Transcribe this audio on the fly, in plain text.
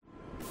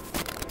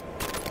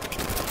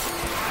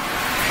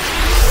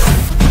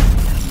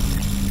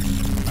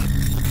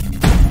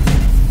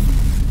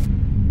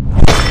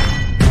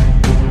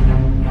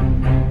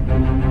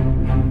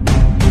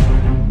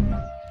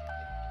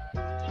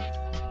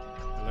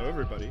Hello,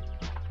 everybody.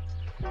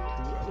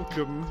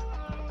 Welcome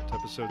to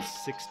episode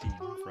 60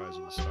 of Rise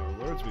of the Star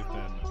Lords. We've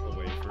been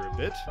away for a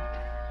bit.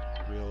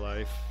 Real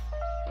life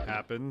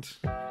happened.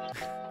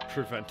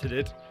 Prevented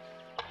it.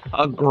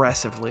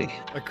 Aggressively.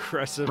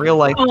 Real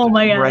life. Oh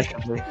my god.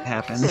 Aggressively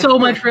happened. So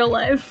much real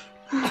life.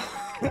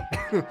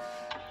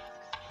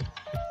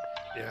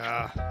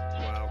 Yeah.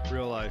 Wow.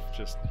 Real life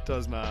just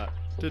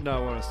did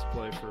not want us to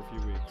play for a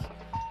few weeks.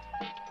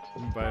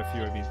 And by a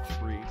few, I mean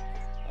 3.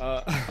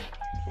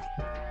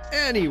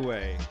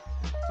 Anyway,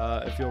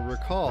 if you'll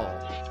recall,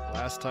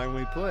 last time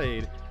we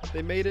played,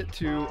 they made it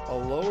to a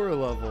lower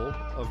level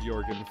of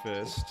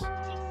Jorgenfist,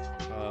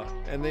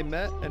 and they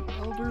met an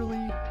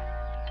elderly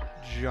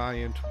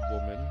giant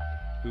woman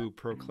who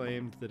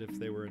proclaimed that if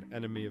they were an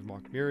enemy of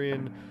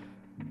Mokmirian,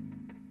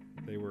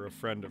 they were a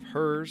friend of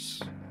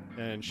hers,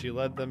 and she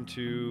led them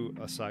to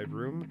a side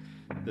room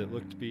that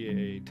looked to be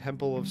a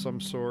temple of some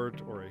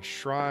sort or a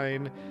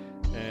shrine,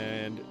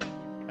 and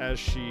as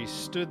she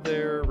stood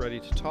there ready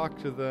to talk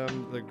to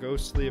them, the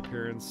ghostly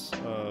appearance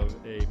of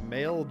a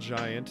male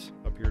giant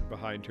appeared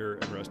behind her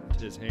and rested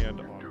his hand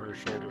on her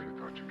shoulder.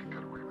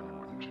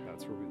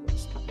 That's where we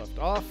left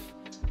off.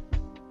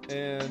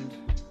 And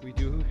we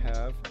do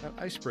have an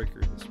icebreaker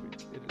this week.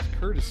 It is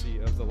courtesy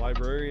of the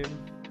librarian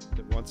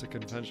that wants a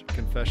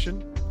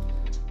confession.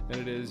 And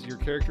it is, your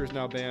character is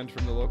now banned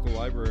from the local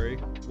library.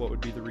 What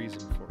would be the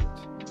reason for it?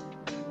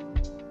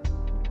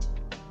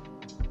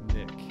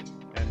 Nick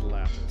and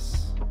Lapis.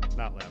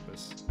 Not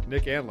Lapis.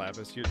 Nick and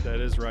Lapis. That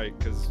is right,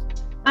 because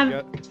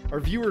our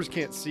viewers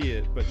can't see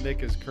it, but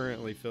Nick is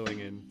currently filling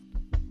in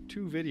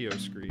 2 video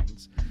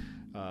screens.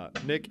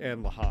 Nick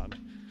and Lahan.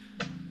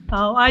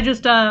 Oh, I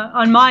just,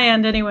 on my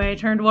end anyway,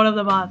 turned one of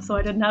them off so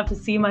I didn't have to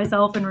see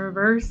myself in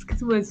reverse,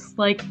 because it was,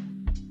 like,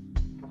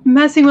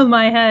 messing with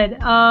my head.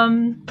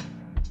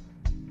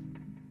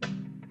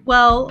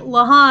 Well,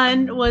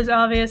 Lahan was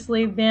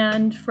obviously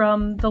banned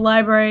from the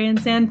library in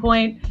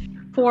Sandpoint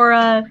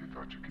for,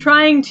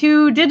 trying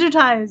to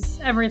digitize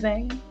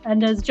everything.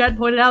 And as Jet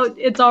pointed out,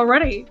 it's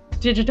already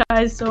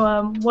digitized,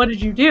 so what did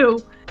you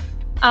do?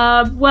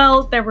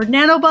 Well, there were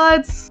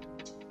nanobots,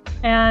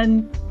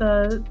 and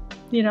the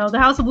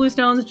House of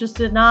Bluestones just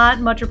did not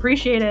much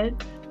appreciate it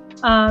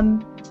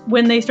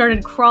when they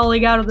started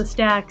crawling out of the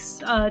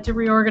stacks to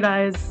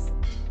reorganize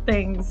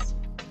things.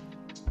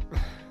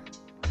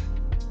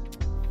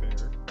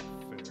 Fair.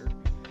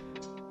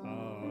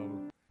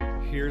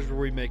 Here's where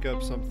we make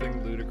up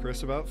something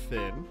ludicrous about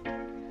Finn.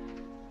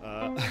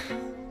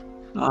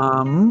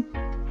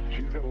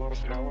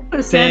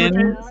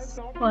 Sandwiches,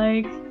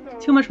 like,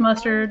 too much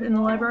mustard in the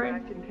library.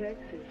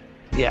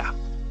 Yeah.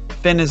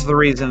 Finn is the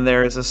reason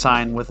there is a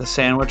sign with a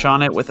sandwich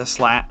on it with a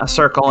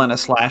circle and a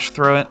slash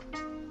through it.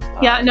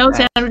 Yeah, no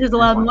sandwiches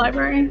allowed in the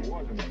library.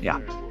 Yeah.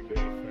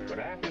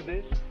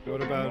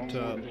 What about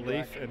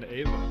Leif and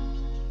Ava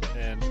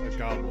and a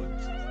goblin?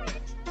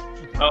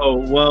 Oh,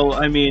 well,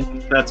 I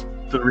mean, that's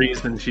the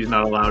reason she's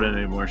not allowed in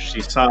anymore.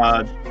 She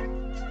saw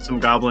some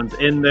goblins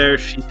in there.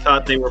 She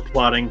thought they were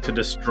plotting to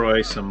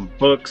destroy some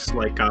books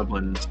like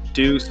goblins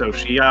do, so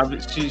she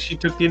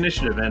took the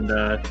initiative and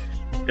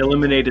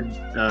eliminated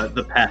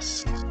the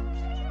pest,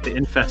 the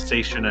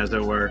infestation, as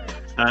it were.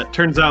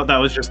 Turns out that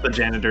was just the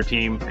janitor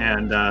team,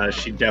 and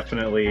she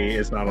definitely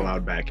is not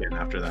allowed back in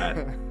after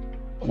that.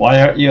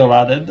 Why aren't you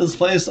allowed in this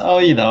place?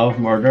 Oh,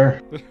 murder.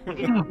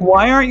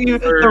 Why aren't you?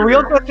 The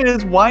real question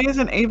is, why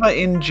isn't Ava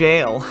in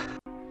jail?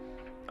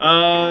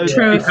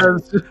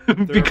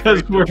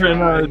 Because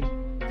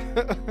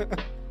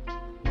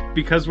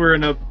we're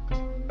in a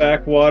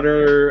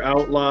backwater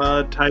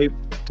outlaw type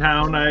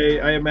town,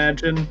 I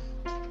imagine.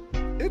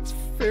 It's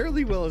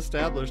fairly well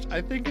established.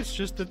 I think it's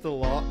just that the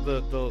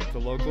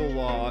local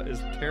law is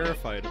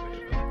terrified of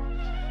it.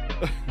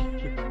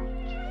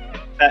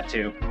 That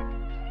too.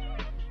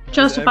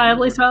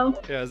 Justifiably so.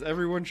 Yeah, as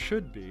everyone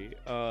should be.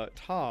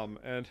 Tom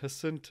and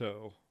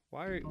Jacinto.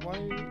 Why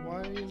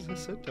is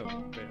Jacinto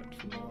banned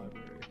from the library?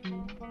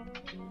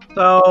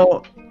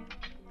 So,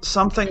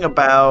 something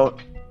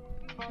about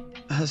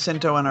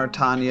Jacinto and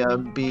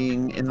Artania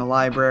being in the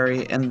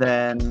library, and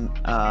then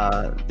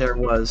there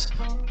was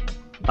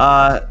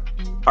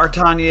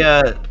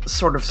Artania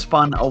sort of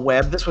spun a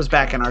web. This was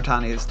back in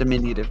Artania's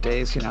diminutive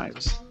days, he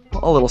was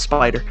a little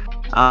spider.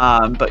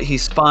 But he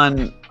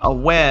spun a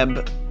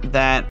web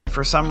that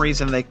for some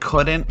reason they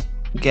couldn't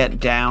get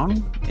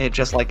down. It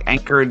just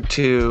anchored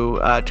to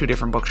 2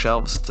 different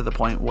bookshelves to the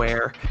point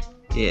where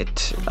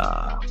it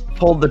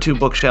pulled the 2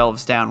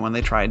 bookshelves down when they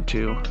tried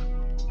to,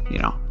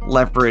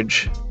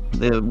 leverage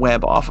the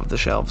web off of the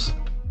shelves.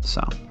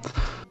 So,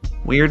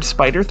 weird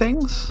spider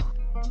things.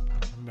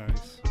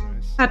 Nice.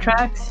 That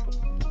tracks.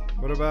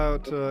 What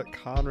about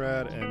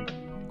Conrad and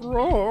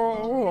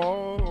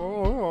Groar?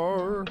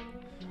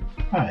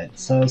 Alright,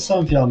 so some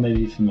of y'all may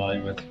be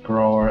familiar with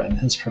Groar and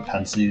his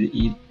propensity to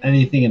eat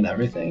anything and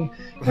everything,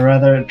 or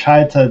rather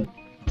try to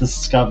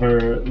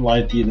discover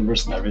life, the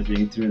universe, and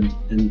everything through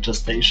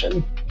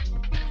ingestation.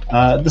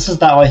 This is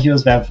not why he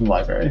was banned from the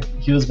library.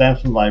 He was banned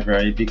from the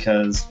library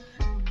because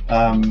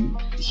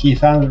he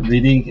found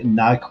reading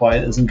not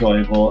quite as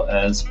enjoyable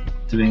as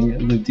doing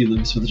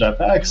loop-de-loops with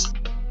jetpacks.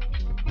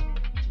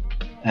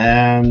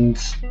 And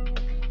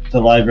the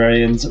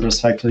librarians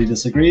respectfully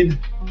disagreed.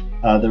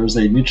 There was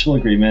a mutual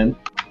agreement,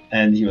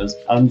 and he was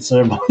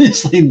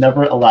unceremoniously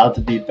never allowed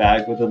to be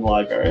back within the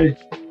library.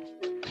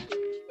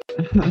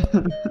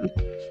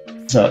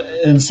 So,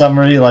 in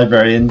summary,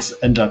 librarians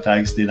and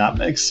jetpacks do not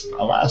mix,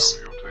 alas.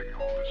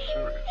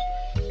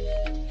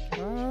 I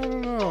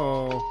don't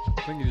know.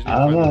 I think you just need to I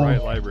don't find the know.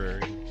 right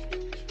library.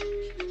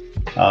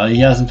 He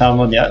hasn't found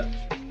one yet.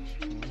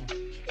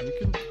 You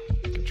can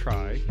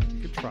try.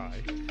 You can try.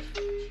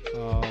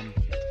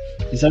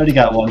 He's already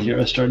got one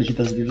hero story, he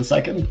doesn't need a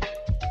second.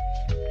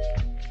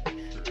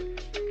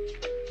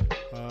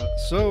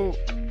 So,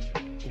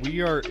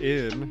 we are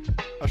in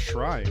a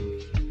shrine,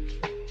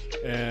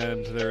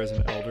 and there is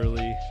an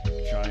elderly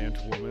giant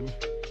woman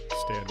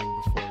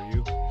standing before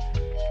you.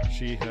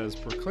 She has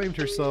proclaimed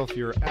herself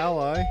your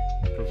ally,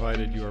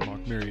 provided you are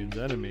Mokmirian's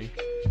enemy.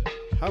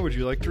 How would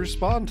you like to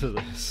respond to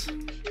this?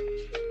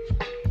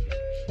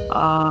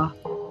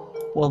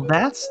 Well,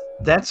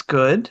 that's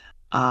good.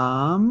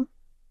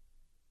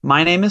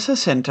 My name is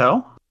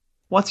Jacinto.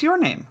 What's your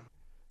name?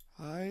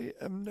 I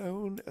am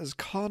known as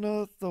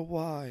Conna the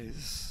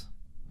Wise.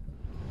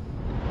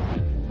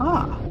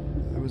 Ah,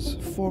 I was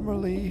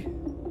formerly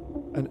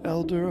an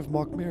elder of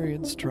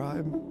Mokmirian's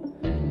tribe,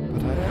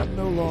 but I am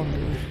no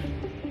longer.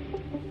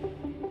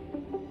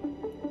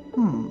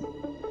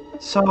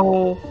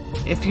 So,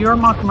 if you're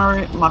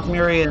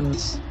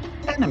Mokmirian's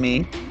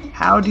enemy,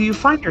 how do you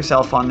find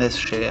yourself on this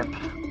ship?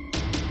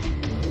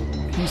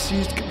 He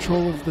seized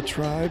control of the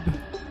tribe,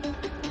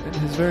 and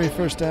his very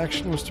first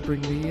action was to bring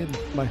me and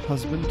my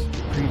husband,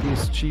 the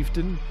previous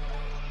chieftain,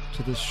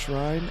 to this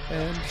shrine,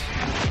 and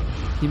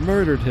he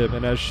murdered him.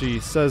 And as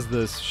she says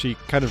this, she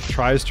kind of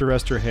tries to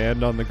rest her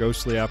hand on the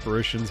ghostly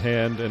apparition's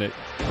hand, and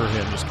her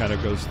hand just kind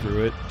of goes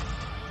through it.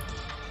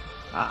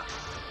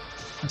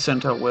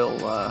 Jacinto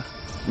will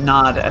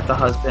nod at the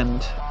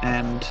husband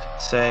and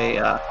say,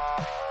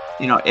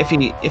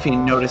 if he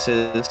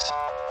notices,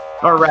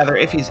 or rather,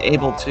 if he's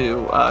able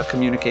to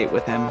communicate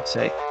with him,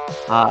 say,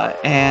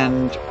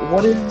 and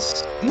what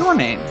is your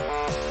name?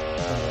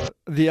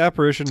 The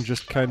apparition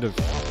just kind of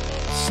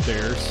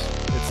stares.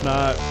 It's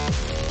not...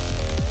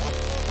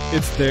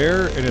 It's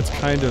there, and it's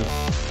kind of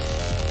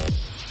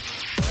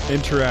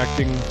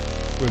interacting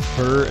with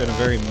her in a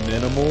very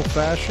minimal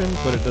fashion,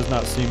 but it does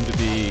not seem to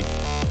be,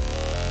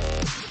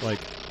 like,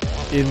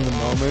 in the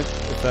moment,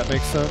 if that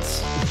makes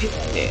sense.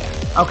 Yeah.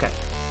 Okay.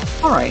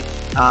 All right.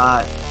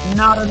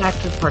 Not an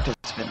active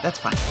participant. That's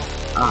fine.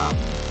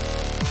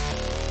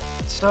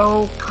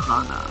 So,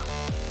 Conna.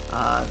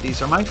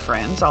 These are my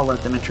friends. I'll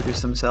let them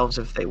introduce themselves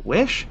if they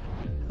wish.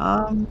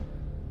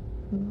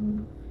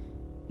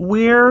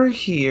 We're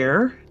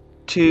here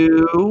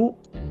to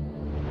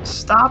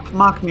stop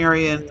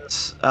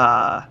Mokmirian's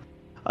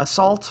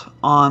assault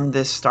on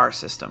this star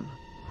system.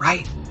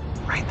 Right,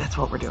 that's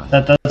what we're doing.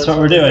 That's what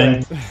we're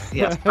doing.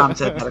 Yes, Tom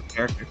said that a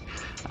character.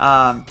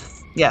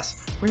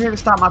 Yes, we're here to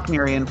stop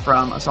Mokmirian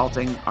from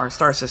assaulting our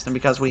star system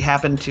because we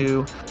happen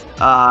to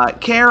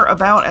care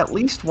about at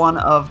least one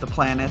of the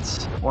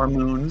planets or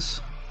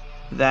moons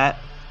that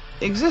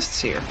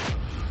exists here.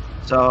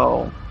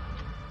 So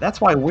that's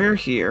why we're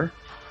here.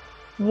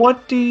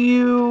 What do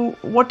you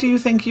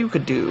think you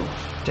could do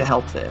to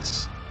help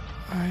this?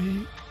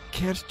 I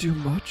can't do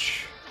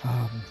much.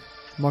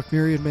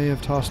 Mokmirian may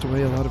have tossed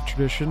away a lot of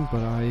tradition,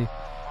 but I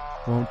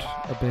won't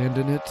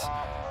abandon it.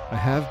 I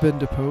have been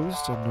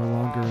deposed. I'm no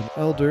longer an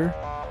elder,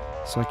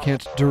 so I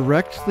can't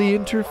directly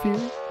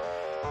interfere.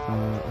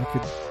 I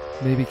could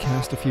maybe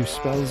cast a few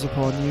spells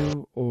upon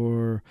you,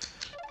 or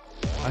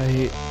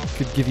I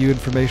could give you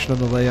information on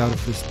the layout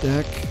of this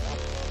deck.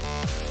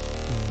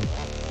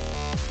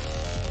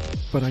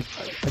 But I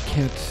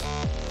can't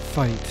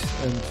fight,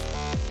 and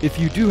if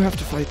you do have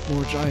to fight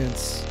more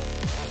giants,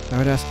 I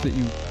would ask that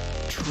you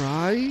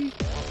try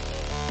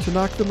to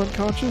knock them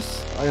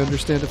unconscious. I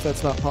understand if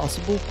that's not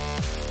possible,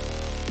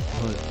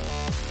 but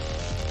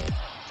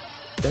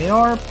They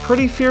are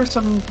pretty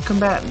fearsome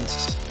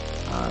combatants.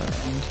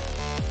 And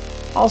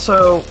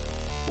also,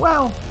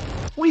 well,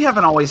 we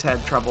haven't always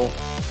had trouble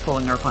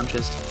pulling our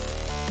punches.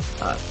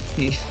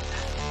 He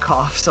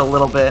coughs a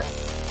little bit,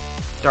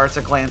 darts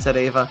a glance at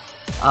Ava.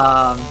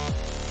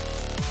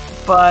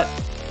 But,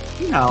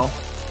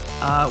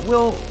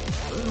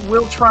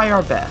 we'll try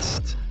our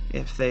best.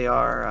 If they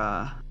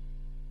are,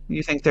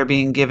 you think they're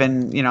being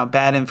given,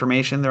 bad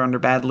information, they're under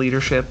bad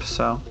leadership,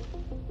 so,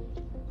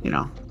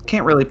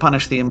 can't really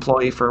punish the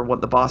employee for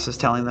what the boss is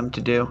telling them to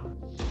do.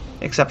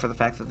 Except for the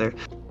fact that they're...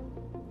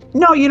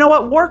 No, you know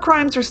what? War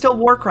crimes are still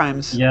war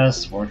crimes.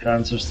 Yes, war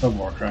crimes are still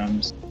war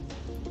crimes.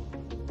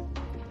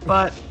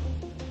 But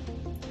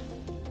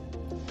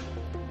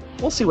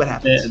we'll see what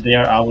happens. They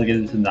are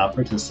obligated to not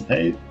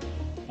participate.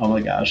 Oh my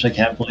gosh, I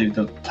can't believe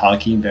the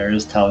talking bear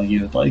is telling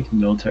you,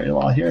 military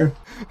law here.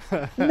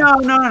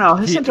 No.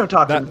 Jacinto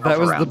talked that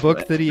was the around book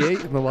to it. that he ate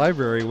in the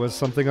library, was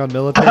something on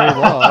military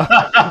law.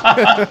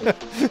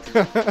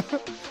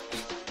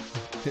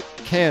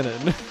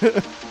 canon.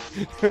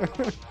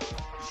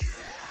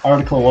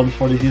 Article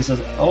 142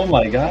 says, "Oh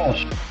my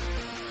gosh."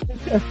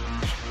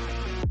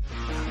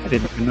 I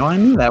didn't even know I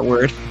knew that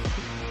word.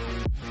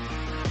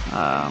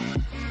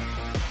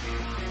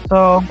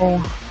 So,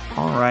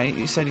 all right.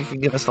 You said you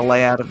could give us the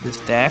layout of this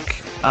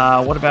deck.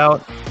 What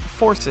about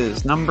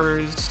forces,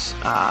 numbers,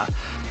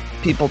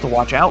 people to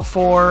watch out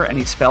for,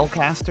 any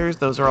spellcasters?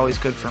 Those are always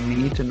good for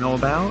me to know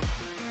about.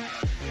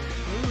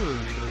 Sure.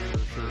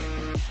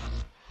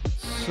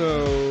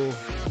 So,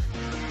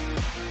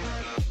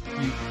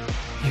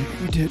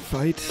 you did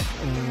fight.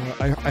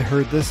 I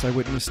heard this. I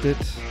witnessed it.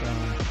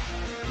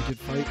 You did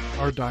fight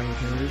our dire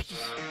bears.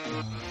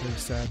 Very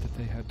sad that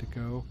they had to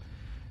go.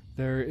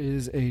 There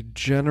is a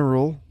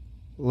general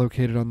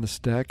located on this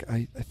deck.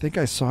 I think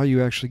I saw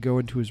you actually go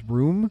into his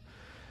room.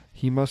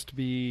 He must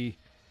be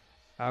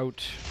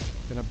out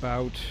and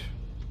about,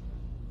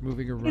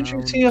 moving around. Did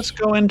you see us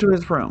go into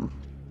his room?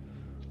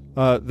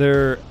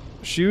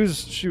 She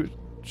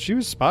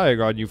was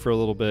spying on you for a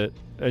little bit,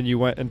 and you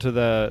went into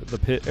the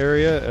pit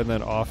area and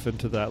then off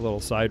into that little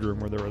side room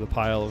where there were the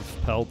pile of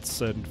pelts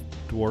and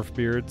dwarf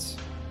beards.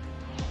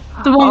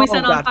 The one we Oh,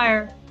 set on gotcha.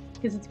 fire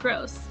because it's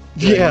gross.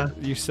 Yeah.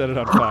 You set it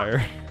on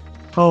fire.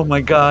 Oh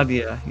my god,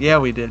 yeah. Yeah,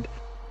 we did.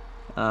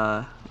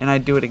 And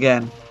I'd do it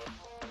again.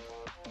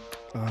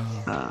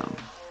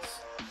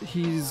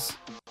 He's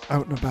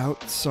out and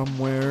about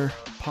somewhere,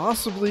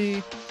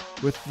 possibly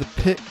with the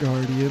pit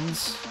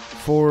guardians,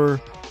 4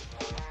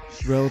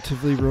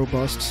 relatively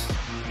robust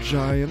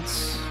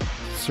giants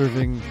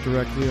serving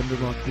directly under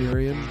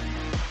Lochmerian.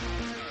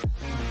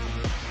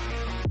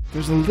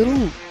 There's a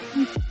little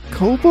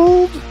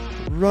kobold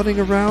running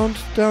around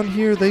down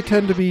here. They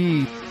tend to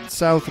be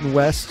south and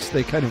west.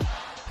 They kind of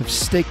have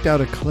staked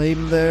out a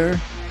claim there.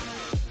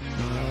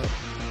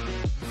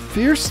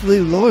 Fiercely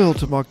loyal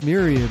to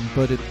Lochmerian,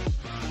 but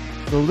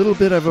the little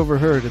bit I've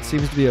overheard, it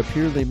seems to be a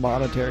purely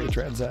monetary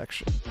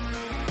transaction.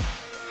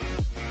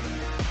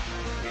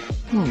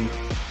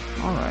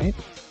 All right.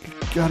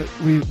 Got it.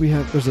 We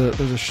have there's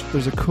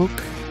a cook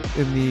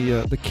in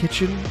the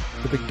kitchen,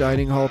 the big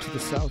dining hall to the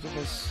south of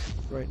us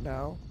right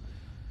now,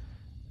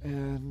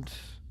 and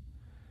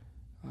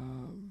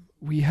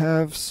we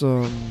have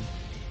some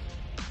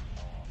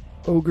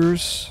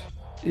ogres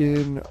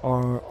in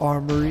our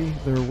armory.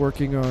 They're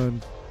working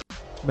on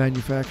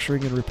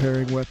manufacturing and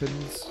repairing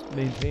weapons,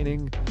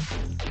 maintaining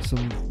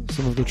some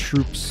of the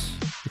troops'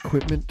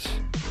 equipment.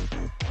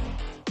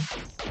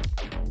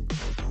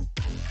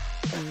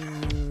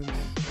 And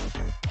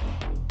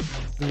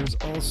there's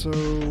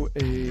also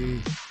a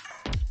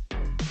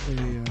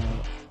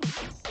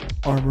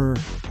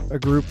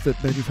group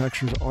that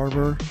manufactures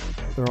armor.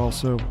 They're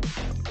also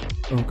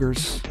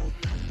ogres.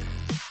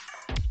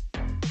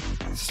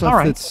 Stuff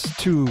Alright. that's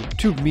too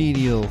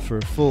menial for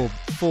full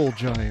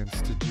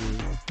giants to do.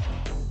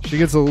 She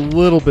gets a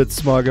little bit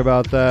smug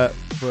about that,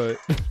 but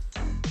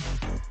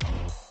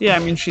Yeah, I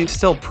mean, she's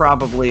still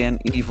probably an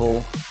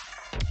evil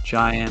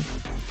giant.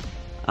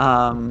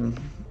 I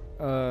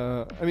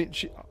mean,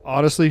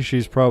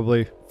 she's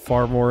probably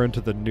far more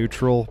into the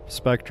neutral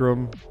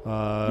spectrum.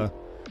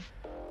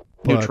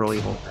 Neutral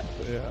evil.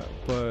 Yeah,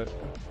 but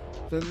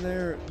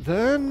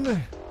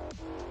then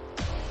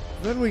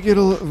we get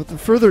the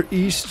further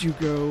east you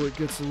go, it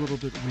gets a little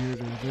bit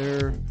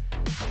weirder.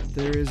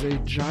 There is a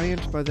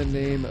giant by the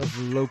name of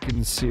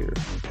Lokenseer.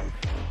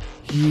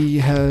 He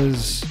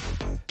has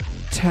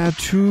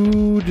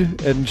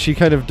tattooed, and she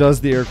kind of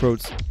does the air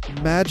quotes,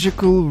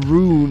 magical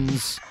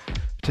runes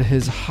to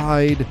his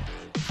hide.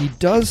 He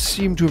does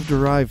seem to have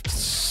derived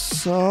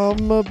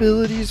some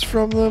abilities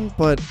from them,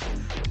 but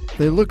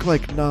they look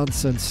like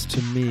nonsense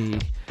to me.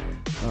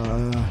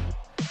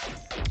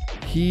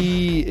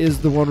 He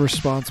is the one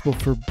responsible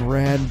for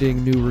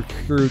branding new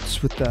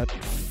recruits with that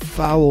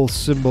foul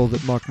symbol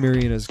that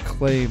Lochmerian has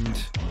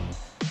claimed.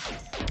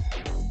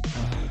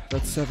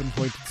 That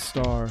 7-pointed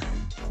star.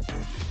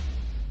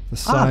 The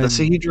sign. The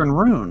Sahedron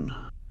rune.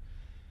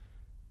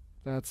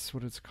 That's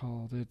what it's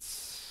called.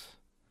 It's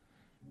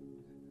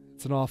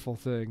an awful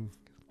thing.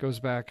 It goes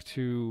back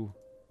to...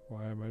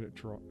 Why am I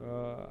draw?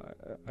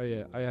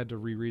 I had to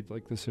reread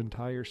like this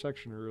entire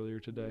section earlier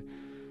today.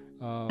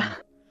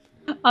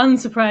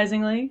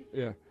 Unsurprisingly.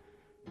 Yeah.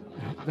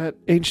 That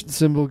ancient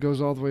symbol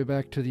goes all the way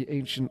back to the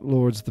ancient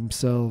lords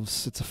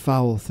themselves. It's a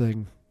foul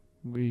thing.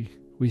 We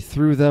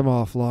threw them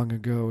off long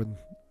ago, and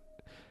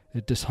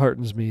it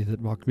disheartens me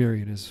that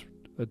Lochmerian is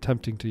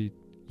attempting to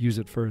use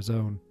it for his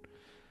own.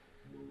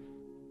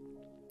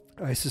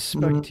 I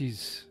suspect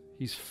he's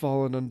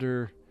fallen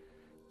under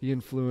the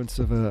influence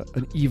of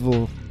an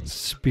evil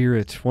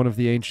spirit, one of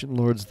the ancient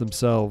lords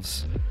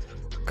themselves,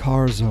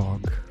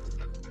 Karzog.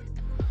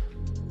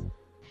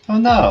 Oh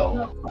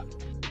no.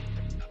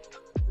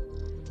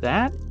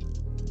 That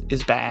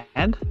is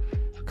bad.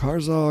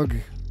 Karzog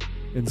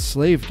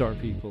enslaved our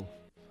people.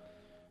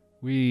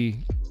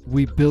 We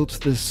built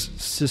this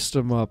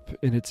system up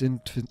in its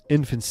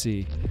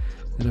infancy,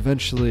 and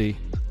eventually,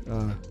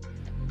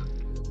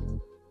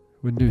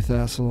 when New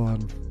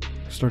Thassalon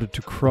started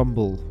to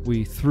crumble,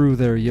 we threw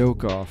their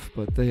yoke off,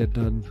 but they had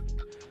done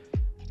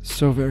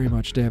so very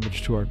much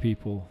damage to our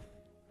people.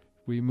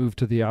 We moved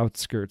to the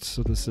outskirts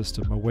of the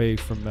system, away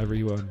from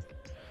everyone.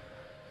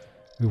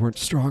 We weren't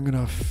strong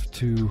enough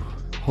to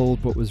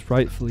hold what was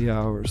rightfully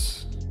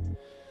ours.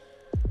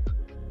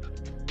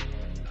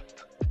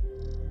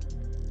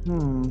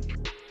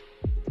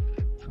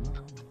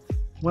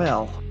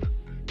 Well,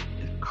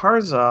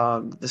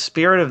 Karzog, the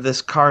spirit of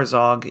this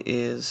Karzog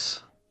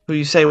is who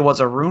you say was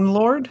a rune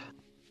lord?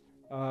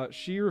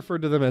 She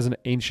referred to them as an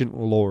ancient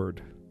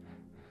lord.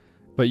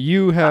 But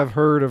you have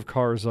heard of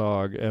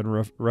Karzog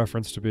and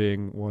reference to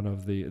being one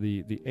of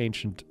the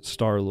ancient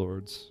Star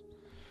Lords.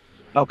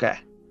 Okay.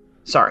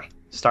 Sorry.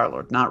 Star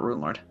Lord, not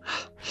rune lord.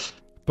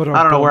 But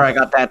I don't know where I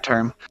got that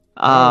term.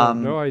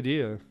 No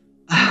idea.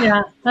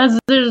 Yeah, that's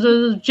there's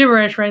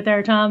gibberish right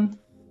there, Tom.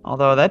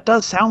 Although that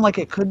does sound like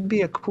it could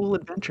be a cool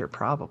adventure,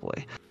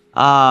 probably.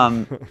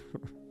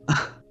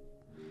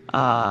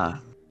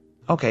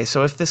 Okay,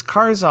 so if this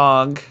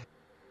Karzog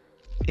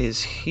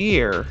is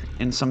here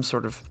in some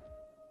sort of,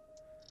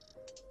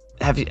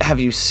 have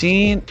you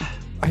seen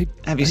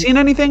seen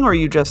anything, or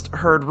you just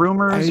heard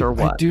rumors, or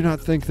what? I do not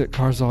think that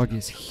Karzog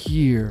is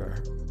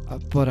here,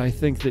 but I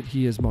think that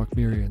he is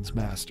Mokmirian's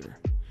master.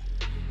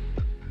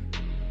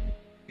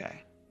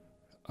 Okay.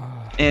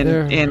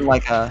 In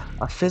like a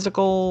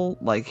physical,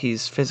 like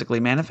he's physically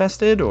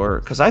manifested, or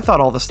because I thought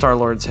all the Star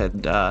Lords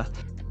had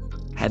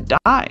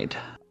died.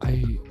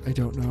 I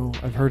don't know.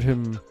 I've heard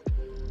him.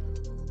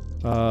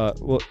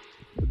 Well,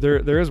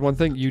 there is one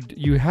thing.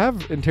 You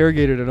have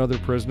interrogated another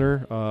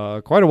prisoner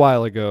quite a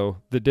while ago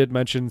that did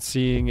mention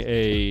seeing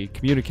a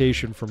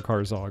communication from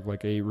Karzog,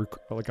 like a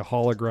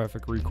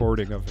holographic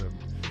recording of him.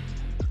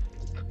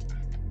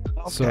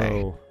 Okay.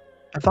 So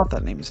I thought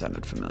that name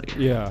sounded familiar.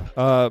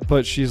 yeah,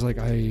 but she's like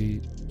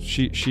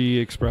she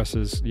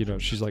expresses,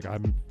 she's like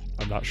I'm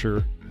not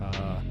sure.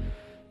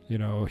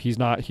 He's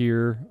not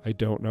here. I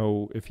don't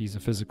know if he's a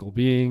physical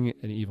being,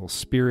 an evil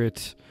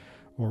spirit,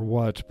 or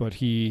what, but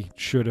he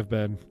should have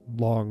been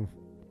long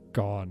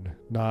gone,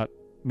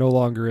 no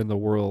longer in the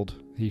world.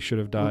 He should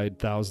have died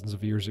thousands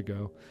of years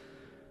ago.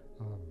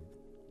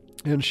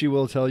 And she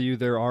will tell you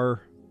there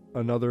are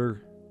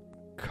another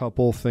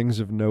couple things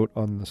of note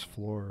on this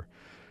floor.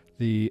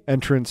 The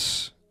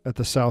entrance at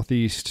the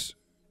southeast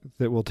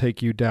that will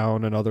take you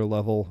down another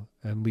level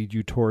and lead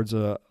you towards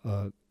a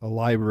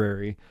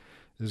library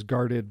is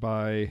guarded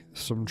by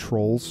some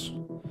trolls.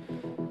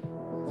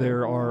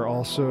 There are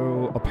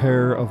also a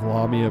pair of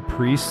Lamia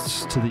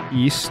priests to the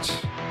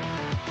east,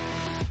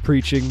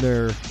 preaching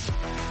their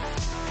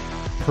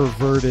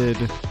perverted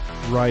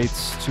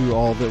rites to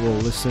all that will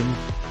listen.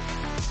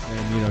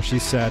 And,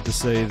 she's sad to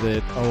say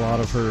that a lot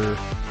of her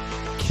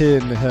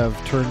kin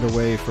have turned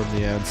away from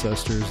the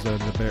ancestors and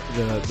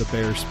the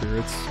bear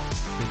spirits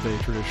that they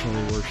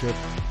traditionally worship.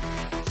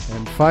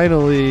 And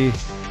finally,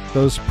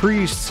 those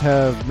priests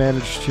have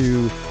managed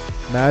to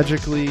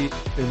magically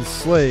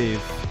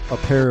enslave a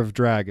pair of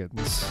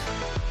dragons.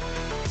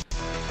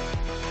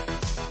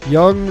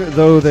 Young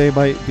though they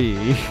might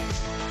be,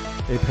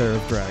 a pair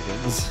of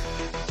dragons.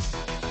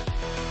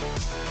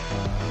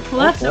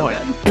 Well, that's no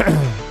good.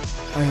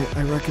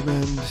 I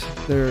recommend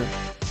there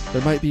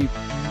might be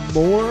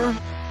more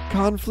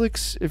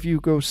conflicts if you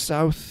go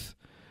south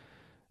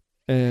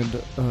and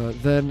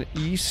then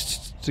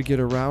east to get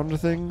around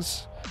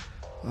things.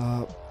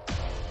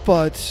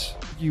 But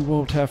you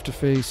won't have to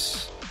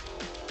face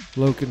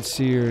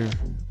Lokenseer,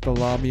 the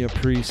Lamia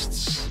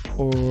priests,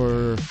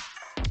 or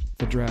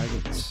the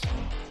dragons.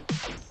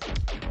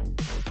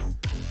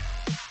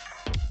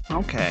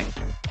 Okay.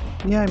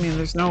 Yeah, I mean,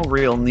 there's no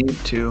real need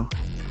to.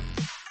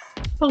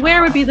 But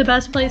where would be the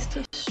best place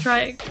to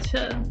strike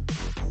to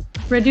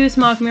reduce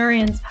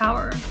Mokmirian's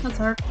power? That's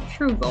our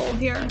true goal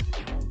here.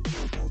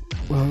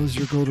 Well, is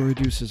your goal to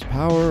reduce his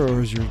power,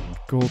 or is your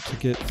goal to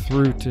get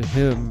through to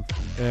him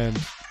and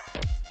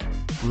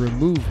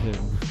remove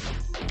him?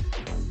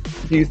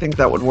 Do you think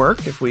that would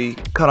work if we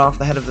cut off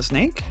the head of the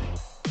snake?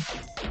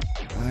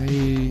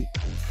 I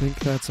think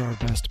that's our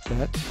best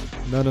bet.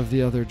 None of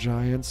the other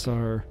giants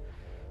are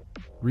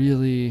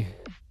really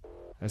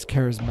as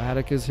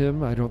charismatic as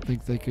him. I don't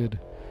think they could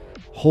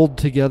hold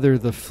together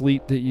the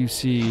fleet that you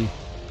see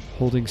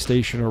holding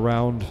station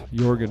around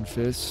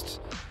Jorgenfist.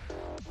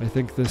 I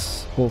think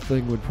this whole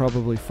thing would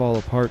probably fall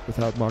apart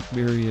without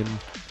Mokmirian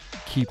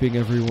keeping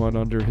everyone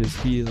under his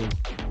heel.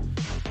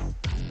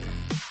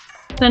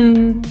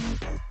 Then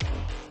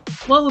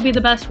what would be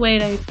the best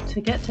way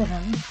to get to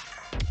him?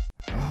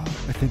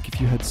 I think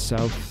if you head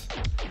south,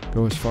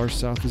 go as far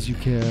south as you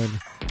can,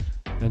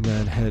 and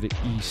then head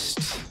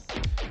east.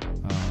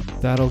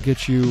 That'll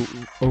get you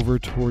over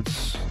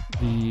towards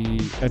the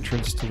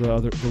entrance to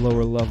the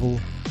lower level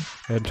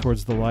and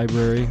towards the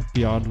library,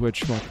 beyond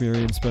which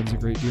Mokmirian spends a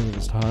great deal of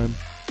his time.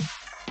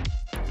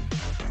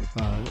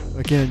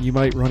 Again, you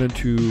might run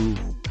into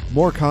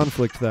more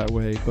conflict that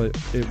way, but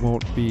it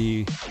won't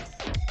be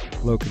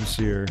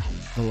Lokenseer,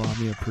 the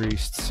Lamia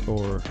priests,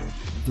 or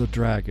the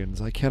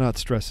dragons. I cannot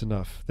stress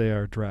enough, they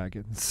are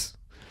dragons.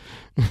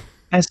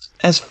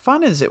 As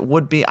fun as it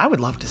would be, I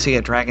would love to see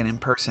a dragon in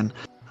person.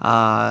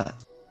 I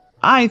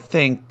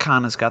think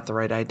Conna's got the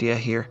right idea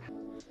here.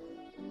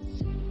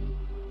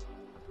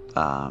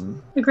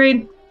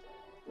 Agreed.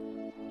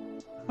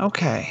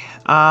 Okay.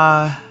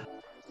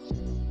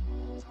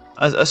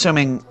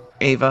 Assuming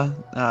Ava,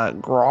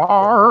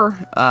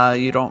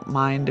 you don't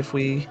mind if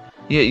we...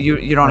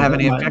 You don't have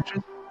any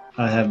objection?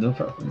 I have no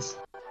preference.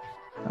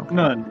 Okay.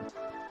 None.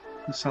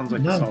 This sounds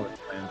like None. a solid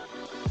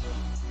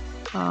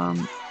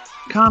plan.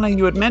 Conna,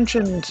 you had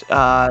mentioned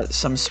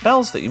some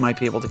spells that you might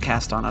be able to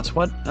cast on us.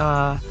 What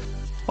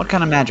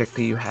kind of magic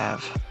do you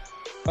have?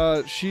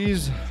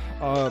 She's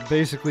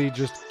basically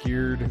just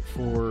geared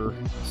for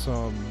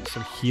some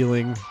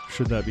healing,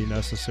 should that be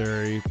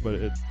necessary.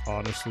 But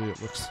honestly,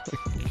 it looks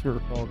like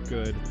you're all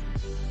good.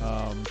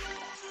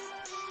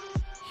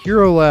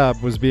 Hero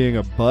Lab was being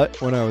a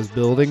butt when I was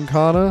building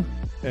Conna,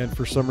 and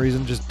for some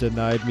reason just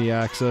denied me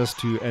access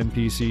to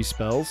NPC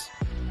spells.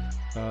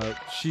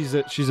 She's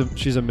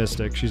a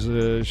mystic.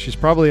 She's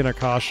probably an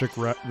Akashic,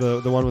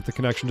 the one with the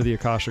connection to the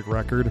Akashic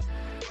record.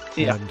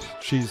 Yeah. And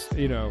she's,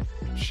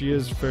 she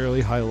is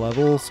fairly high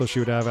level, so she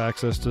would have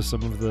access to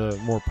some of the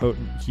more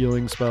potent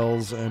healing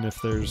spells. And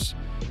if there's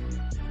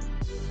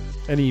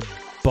any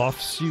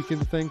buffs you can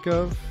think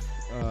of,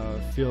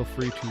 feel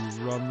free to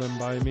run them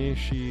by me.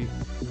 She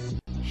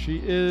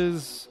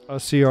is a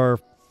CR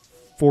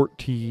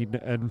 14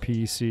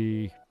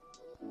 NPC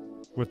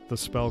with the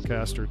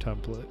spellcaster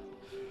template.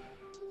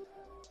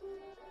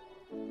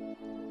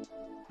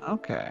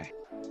 Okay.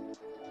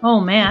 Oh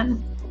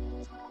man.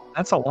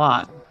 That's a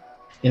lot.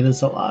 It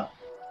is a lot.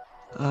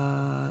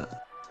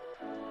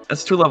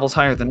 That's 2 levels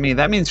higher than me.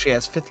 That means she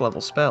has 5th level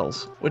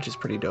spells, which is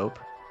pretty dope.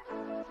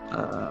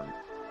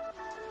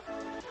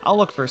 I'll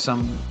look for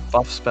some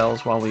buff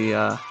spells while we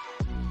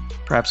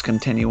perhaps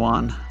continue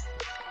on.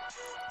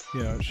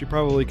 Yeah, she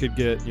probably could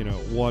get,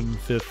 1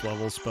 5th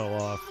level spell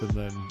off and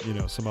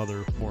then, some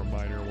other more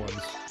minor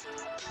ones.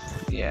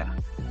 Yeah.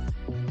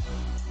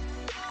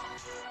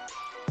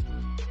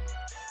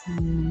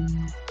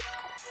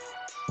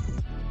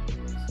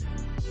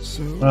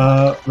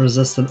 So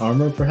Resistant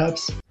armor,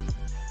 perhaps?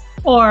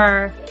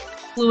 Or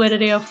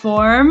fluidity of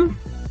form.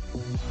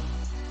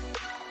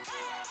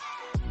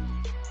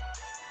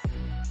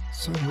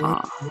 So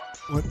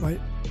what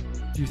might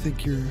do you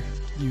think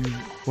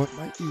what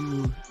might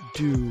you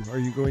do? Are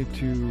you going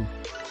to,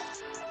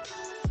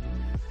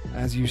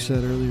 as you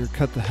said earlier,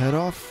 cut the head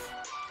off?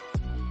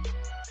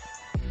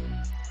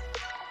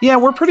 Yeah,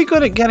 we're pretty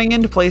good at getting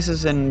into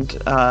places and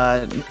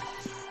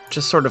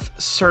just sort of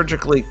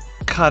surgically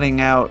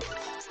cutting out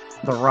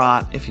the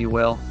rot, if you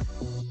will.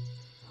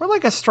 We're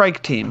like a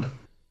strike team.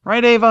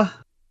 Right, Ava?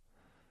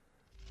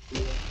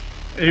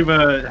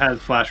 Ava has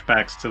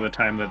flashbacks to the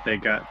time that they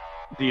got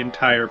the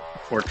entire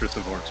fortress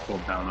of orcs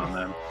pulled down on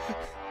them.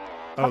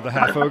 Oh, the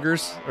half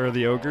ogres or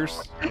the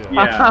ogres?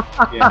 Yeah,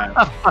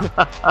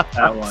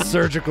 that one.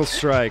 Surgical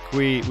strike.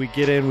 We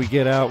get in, we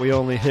get out. We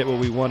only hit what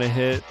we want to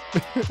hit.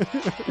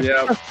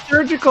 Yeah, A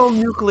surgical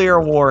nuclear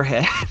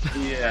warhead.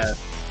 yeah.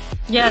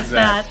 Yes,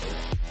 Exactly.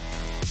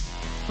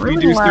 We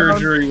Really do loud.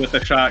 surgery with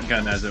a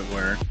shotgun, as it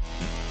were.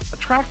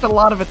 Attract a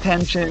lot of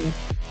attention,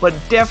 but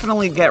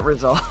definitely get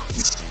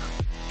results.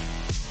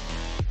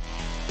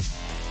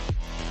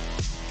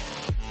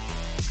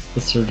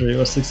 The surgery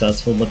was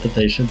successful, but the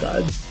patient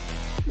died.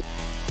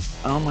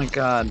 Oh my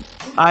god.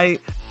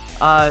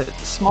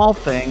 Small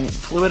thing,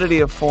 fluidity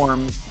of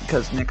form,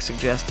 because Nick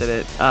suggested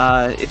it.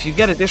 If you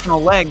get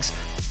additional legs,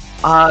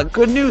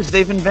 good news,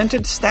 they've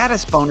invented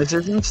status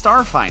bonuses in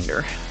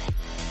Starfinder.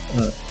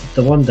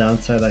 The one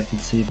downside I can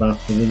see about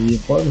fluidity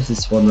of form is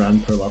it's 1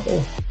 round per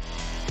level.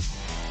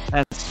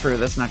 That's true,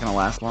 that's not going to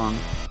last long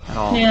at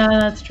all. Yeah,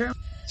 that's true.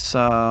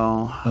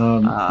 So...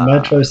 My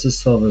choice is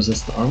still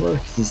resistant armor,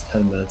 because it's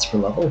 10 minutes per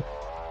level.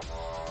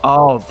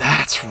 Oh,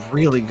 that's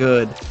really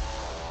good.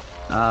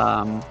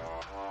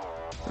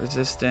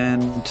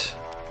 Resistant...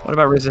 What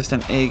about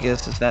resistant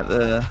Aegis? Is that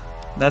the...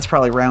 That's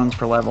probably rounds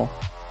per level.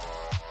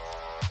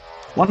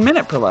 1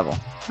 minute per level.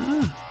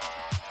 Ah.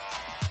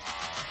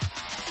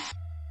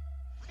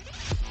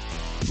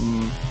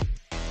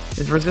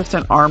 Is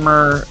resistant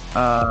armor...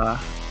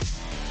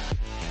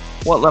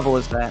 What level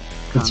is that?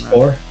 It's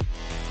Conrad?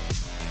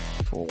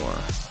 4. 4.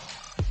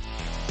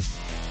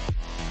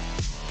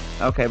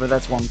 Okay, but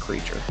that's 1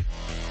 creature.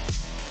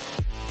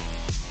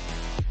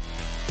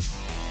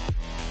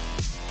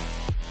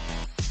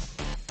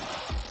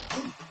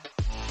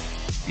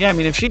 Yeah, I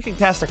mean, if she could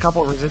cast a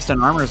couple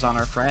resistant armors on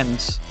our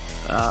friends,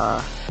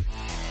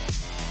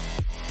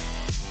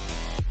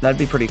 that'd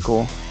be pretty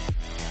cool.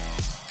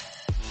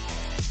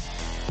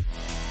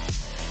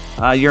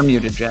 You're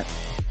muted, Jet.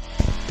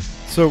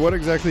 So what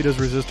exactly does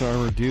resistant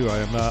armor do? I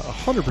am not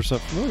 100%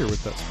 familiar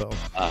with that spell.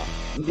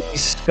 The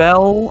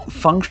spell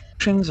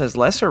functions as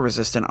lesser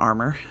resistant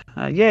armor.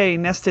 Yay,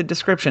 nested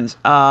descriptions.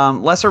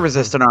 Lesser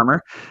resistant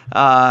armor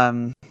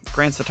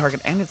grants the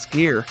target and its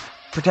gear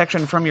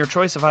protection from your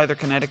choice of either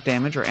kinetic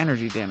damage or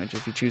energy damage.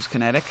 If you choose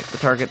kinetic, the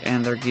target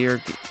and their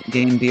gear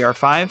gain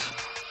DR5.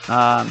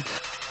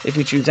 If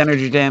you choose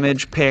energy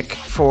damage pick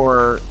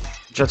for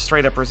just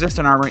straight up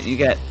resistant armor, you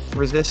get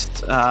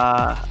resist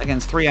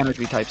against 3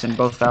 energy types, and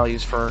both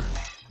values for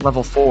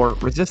level 4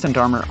 resistant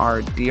armor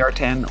are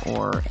DR10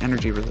 or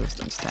energy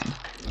resistance 10.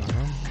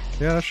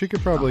 Yeah, she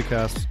could probably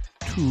cast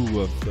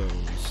 2 of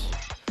those.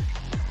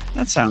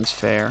 That sounds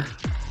fair.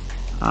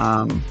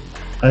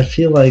 I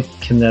feel like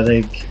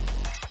kinetic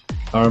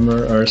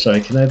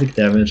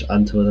damage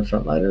onto the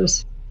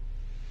frontliners.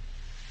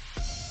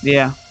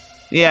 Yeah,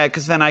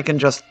 because then I can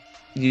just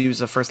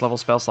use a first level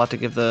spell slot to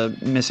give the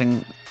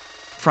missing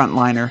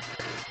frontliner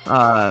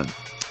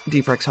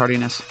Deprex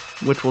hardiness,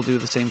 which will do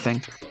the same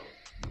thing.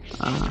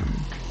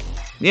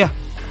 Yeah,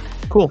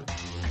 cool.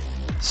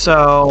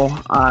 So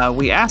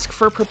we ask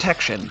for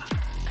protection.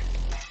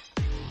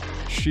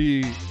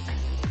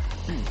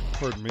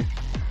 Pardon me.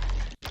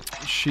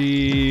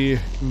 She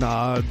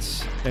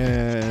nods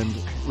and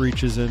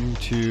reaches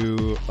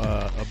into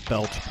a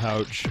belt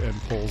pouch and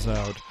pulls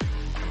out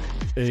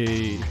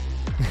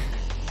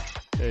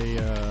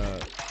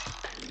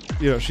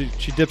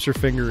she dips her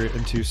finger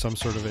into some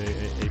sort of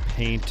a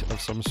paint of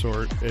some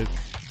sort. It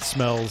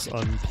smells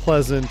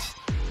unpleasant.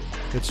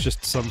 It's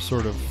just some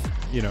sort of,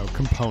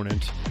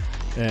 component.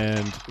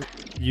 And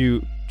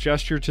you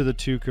gesture to the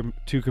two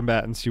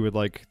combatants you would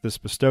like this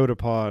bestowed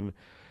upon,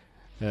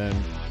 and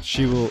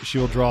she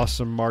will draw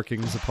some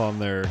markings upon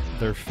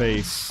their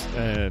face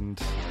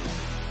and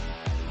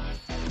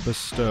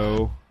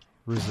bestow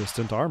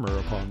resistant armor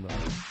upon them.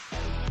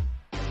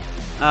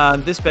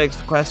 This begs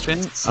the question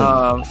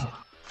of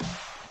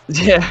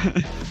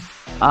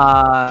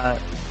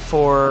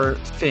for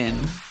Finn,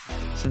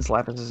 since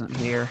Lapis isn't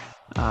here,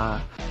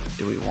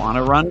 do we want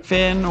to run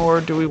Finn,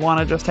 or do we want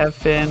to just have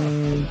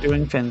Finn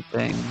doing Finn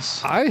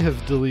things? I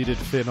have deleted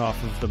Finn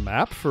off of the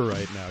map for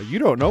right now. You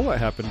don't know what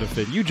happened to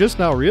Finn. You just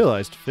now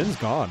realized Finn's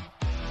gone.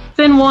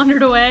 Finn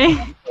wandered away.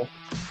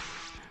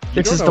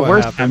 This is the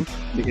worst time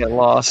to get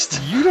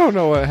lost. You don't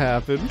know what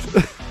happened.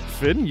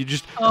 Finn, you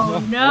just... Oh,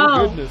 no.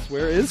 Oh, goodness,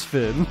 where is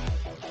Finn?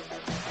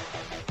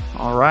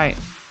 All right.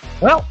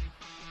 Well,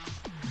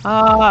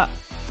 that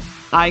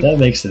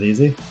makes it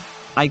easy.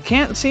 I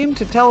can't seem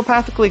to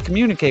telepathically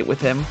communicate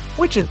with him,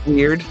 which is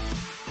weird.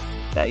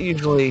 That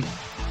usually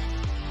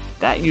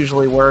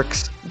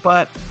works,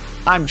 but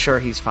I'm sure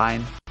he's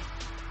fine.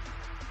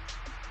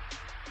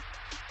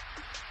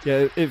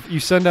 Yeah, if you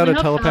send out a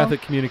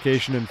telepathic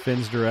communication in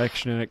Finn's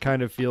direction, and it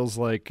kind of feels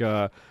like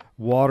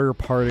water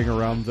parting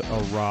around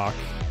a rock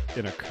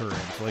in a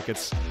current. Like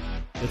it's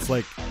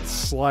like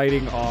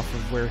sliding off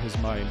of where his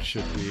mind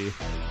should be.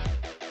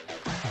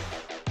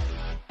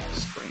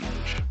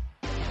 Strange.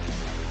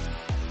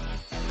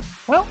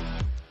 Well,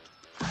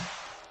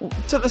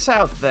 to the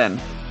south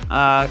then.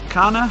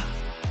 Conna,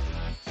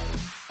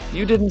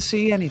 you didn't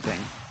see anything.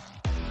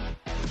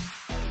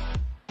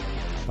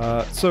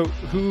 So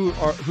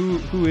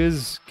who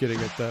is getting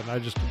it then? I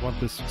just want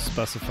this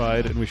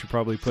specified, and we should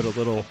probably put a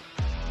little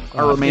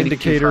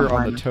indicator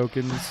on the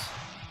tokens.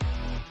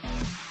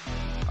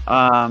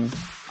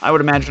 I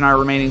would imagine our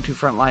remaining 2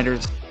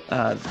 frontliners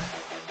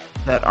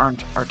that aren't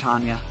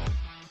Artania,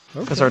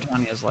 because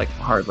Artania is like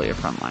hardly a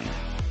frontliner.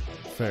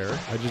 Fair.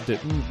 I just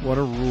didn't want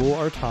to rule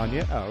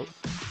Artania out.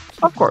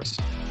 Of course.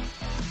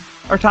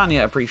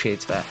 Artania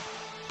appreciates that.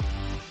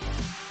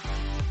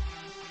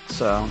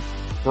 So,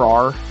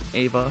 Rar,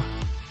 Ava,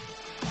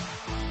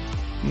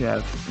 you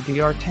have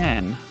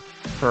VR10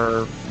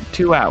 for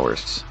 2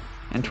 hours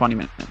and 20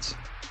 minutes.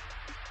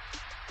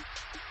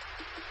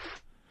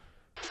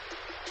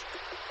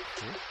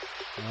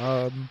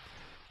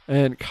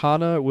 And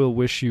Conna will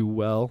wish you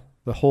well,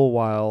 the whole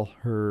while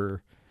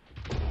her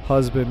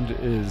husband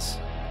is...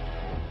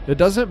 It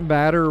doesn't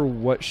matter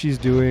what she's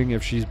doing,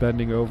 if she's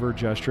bending over,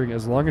 gesturing,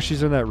 as long as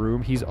she's in that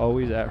room, he's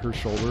always at her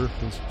shoulder.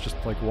 It's just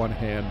like one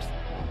hand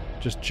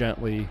just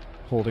gently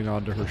holding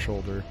onto her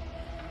shoulder.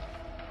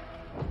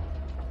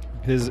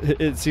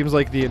 It seems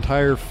like the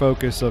entire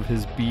focus of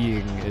his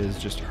being is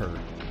just her.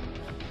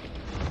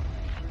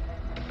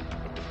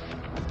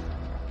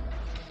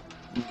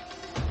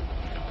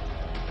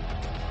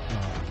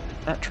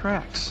 That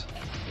tracks.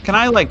 Can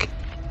I, like,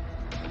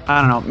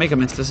 I don't know, make a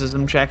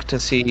mysticism check to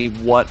see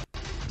what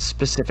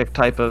specific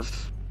type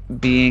of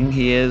being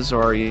he is,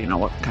 or,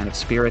 what kind of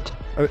spirit?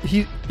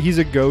 He's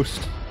a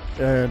ghost,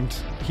 and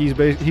he's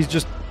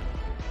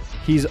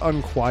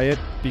unquiet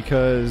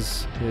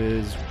because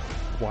his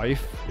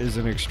wife is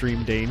in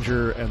extreme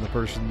danger, and the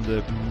person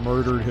that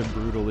murdered him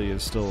brutally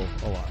is still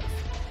alive.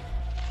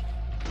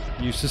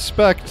 You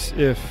suspect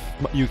if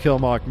you kill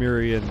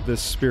Mokmurian,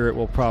 this spirit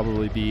will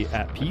probably be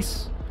at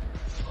peace.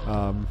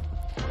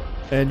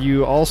 And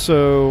you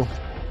also,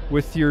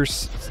 with your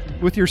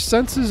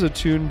senses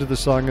attuned to the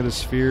Song of the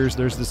Spheres,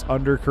 there's this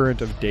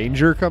undercurrent of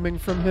danger coming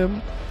from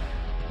him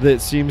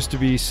that seems to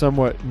be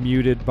somewhat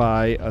muted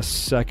by a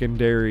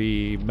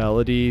secondary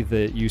melody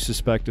that you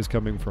suspect is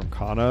coming from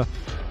Conna.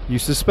 You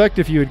suspect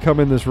if you had come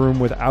in this room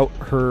without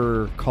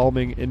her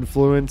calming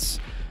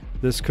influence,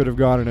 this could have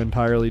gone an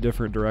entirely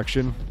different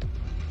direction.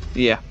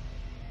 Yeah.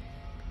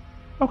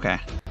 Okay.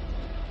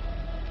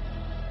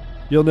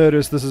 You'll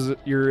notice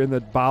you're in the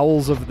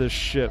bowels of this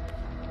ship,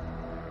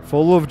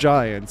 full of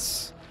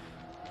giants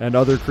and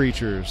other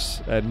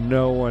creatures, and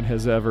no one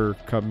has ever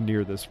come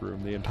near this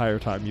room the entire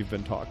time you've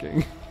been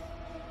talking.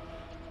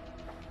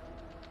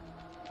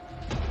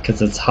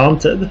 Because it's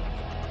haunted.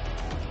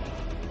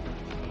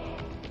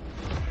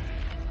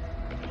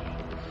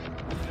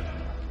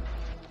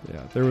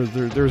 Yeah, there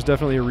was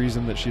definitely a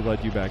reason that she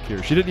led you back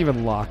here. She didn't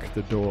even lock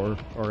the door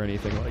or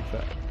anything like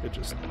that. It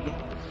just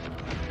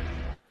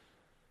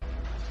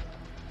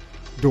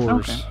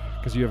doors,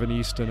 because you have an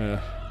east and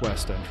a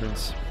west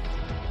entrance.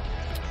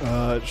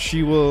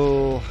 She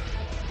will.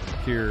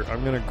 Here,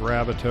 I'm gonna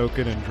grab a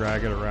token and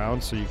drag it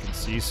around so you can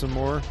see some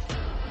more.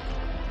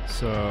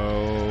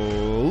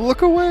 So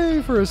look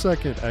away for a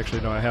second.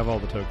 Actually, no, I have all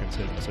the tokens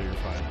hidden, so you're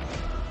fine.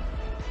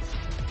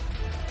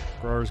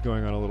 Grar's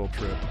going on a little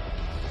trip.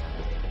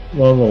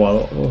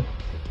 Whoa.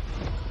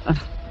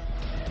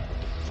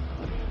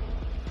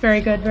 Very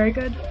good, very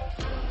good.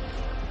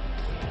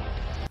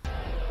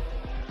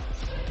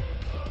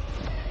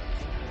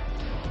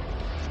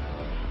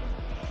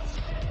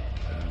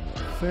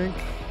 I think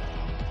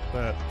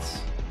that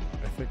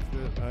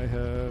I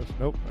have...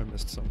 Nope, I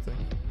missed something.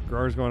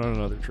 Grar's going on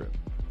another trip.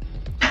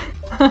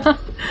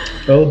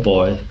 Oh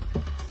boy.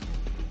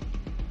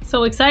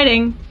 So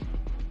exciting.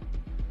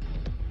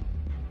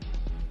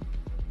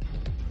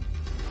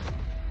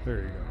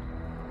 There you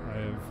go. I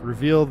have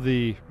revealed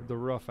the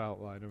rough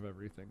outline of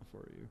everything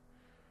for you.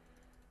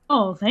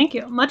 Oh, thank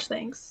you. Much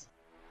thanks.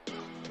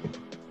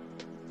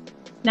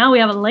 Now we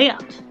have a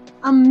layout.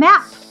 A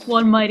map,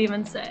 one might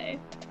even say.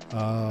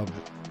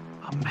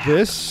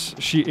 This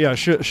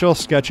she'll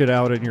sketch it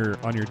out on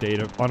your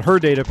data on her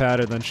data pad,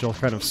 and then she'll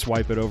kind of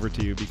swipe it over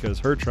to you, because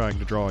her trying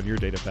to draw on your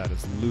data pad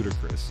is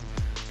ludicrous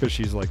because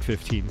she's like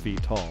 15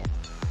 feet tall.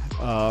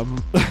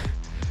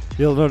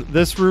 You'll note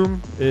this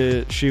room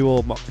she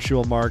will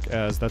mark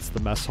as that's the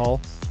mess hall.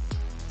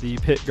 The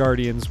pit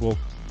guardians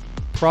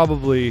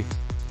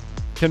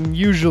can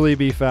usually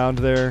be found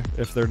there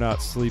if they're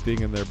not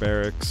sleeping in their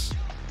barracks.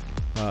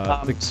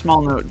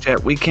 Small note,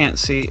 Jet. We can't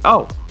see.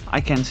 Oh, I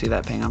can see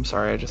that ping. I'm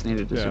sorry. I just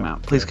needed to zoom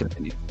out. Please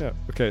continue. Yeah.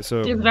 Okay. So.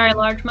 It's a very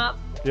large map.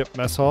 Yep.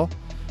 Mess hall.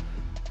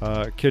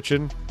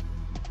 Kitchen.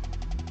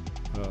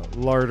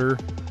 Larder,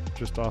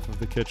 just off of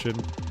the kitchen.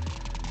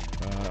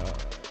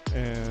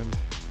 And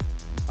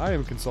I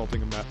am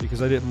consulting a map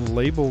because I didn't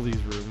label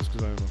these rooms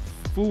because I'm a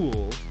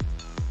fool.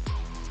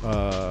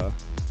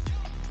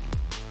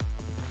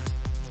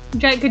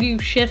 Jet, could you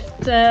shift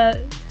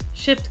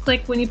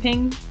click when you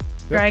ping?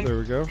 Yep, there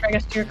we go. Drag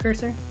us to your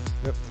cursor.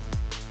 Yep.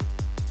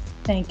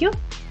 Thank you.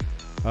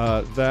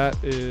 That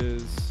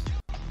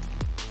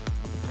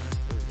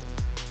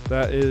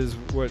is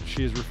what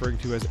she is referring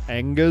to as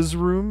Anga's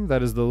room.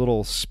 That is the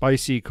little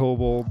spicy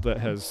kobold that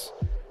has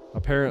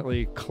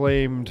apparently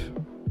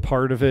claimed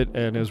part of it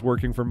and is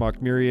working for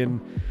Mokmirian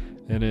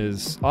and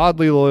is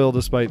oddly loyal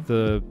despite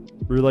the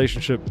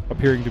relationship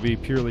appearing to be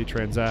purely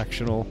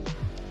transactional.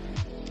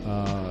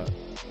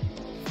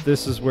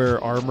 This is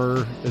where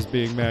armor is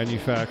being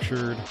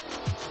manufactured.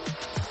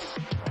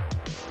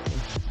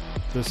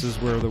 This is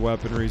where the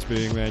weaponry is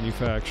being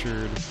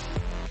manufactured.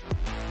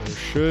 There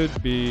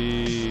should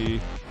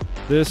be...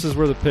 This is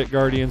where the pit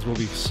guardians will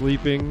be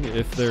sleeping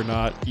if they're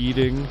not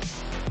eating.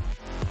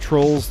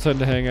 Trolls tend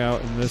to hang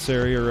out in this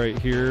area right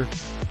here.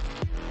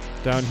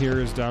 Down here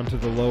is down to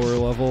the lower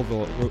level,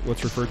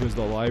 what's referred to as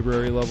the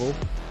library level.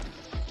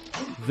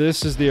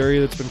 This is the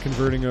area that's been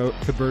converted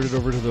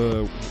over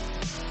to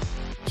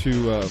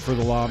for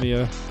the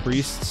Lamia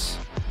priests.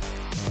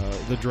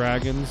 The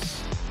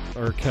dragons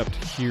are kept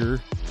here,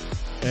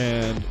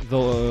 and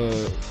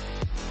the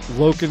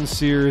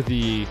Lokenseer,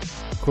 the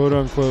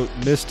quote-unquote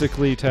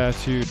mystically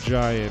tattooed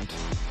giant,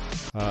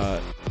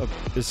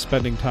 is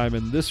spending time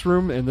in this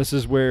room, and this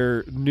is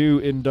where new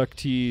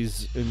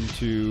inductees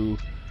into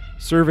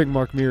serving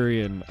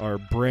Mokmirian are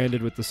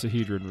branded with the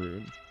Sahedron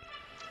rune.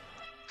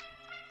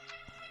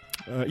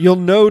 You'll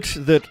note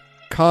that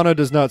Conna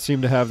does not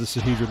seem to have the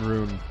Sahedron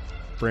rune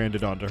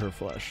branded onto her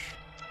flesh.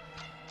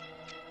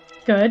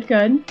 Good,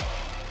 good.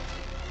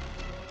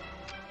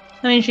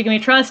 I mean, she can be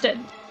trusted.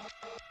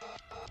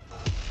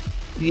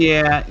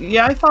 Yeah,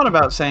 I thought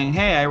about saying,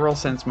 hey, I roll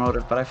sense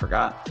motive, but I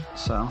forgot,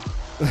 so...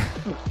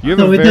 You have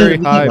a very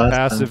high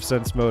passive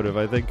sense motive.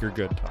 I think you're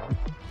good, Tom.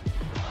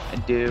 I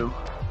do.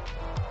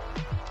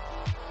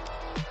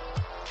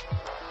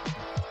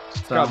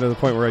 It's gotten to the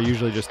point where I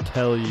usually just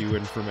tell you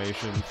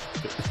information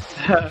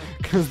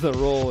because the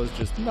roll is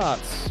just not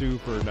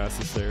super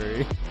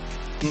necessary.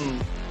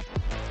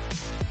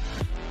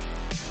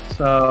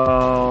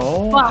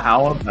 So, well,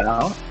 how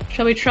about...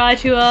 Shall we try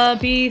to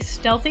be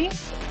stealthy?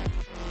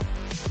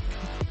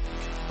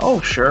 Oh,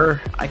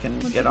 sure. I can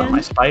get on my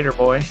spider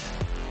boy.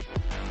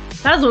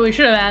 That's what we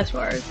should have asked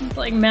for. It's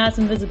like mass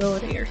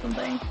invisibility or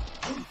something.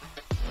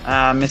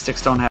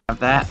 Mystics don't have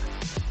that.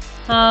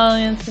 Oh,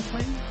 yeah, that's a good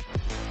point.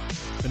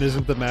 And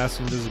isn't the mass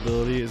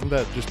invisibility, isn't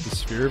that just the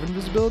sphere of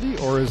invisibility?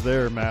 Or is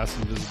there mass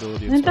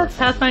invisibility? I think that's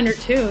Pathfinder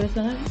 2,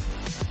 isn't it?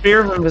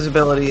 Sphere of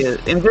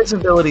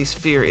invisibility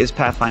sphere is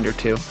Pathfinder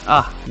 2.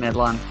 Ah,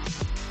 Medlon.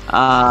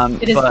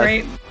 It is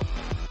great.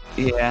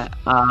 Yeah.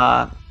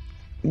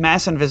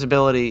 Mass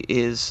invisibility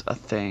is a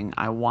thing,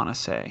 I want to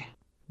say.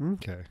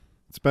 Okay.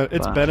 It's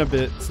been a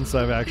bit since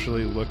I've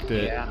actually looked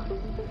at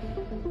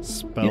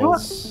spells. You know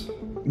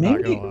what?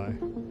 Not gonna lie.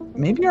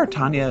 Maybe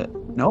Artania.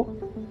 Nope,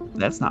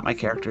 that's not my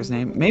character's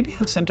name. Maybe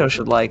Jacinto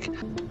should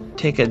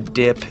take a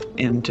dip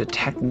into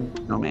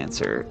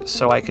Technomancer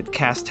so I could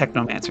cast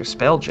Technomancer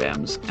spell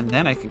gems, and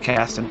then I could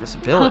cast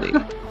invisibility.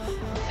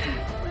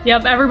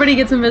 Yep, everybody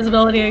gets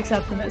invisibility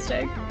except the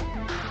Mystic.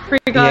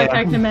 Pre-God,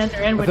 Technomancer,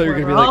 and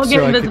Witchworker all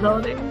get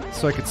invisibility.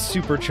 So I could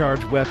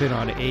supercharge weapon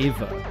on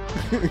Ava.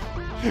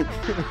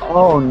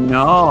 Oh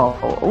no!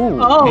 Ooh,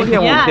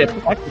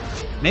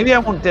 maybe I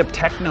won't dip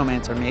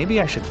Technomancer. Maybe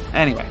I should.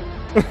 Anyway,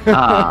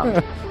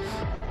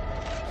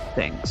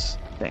 things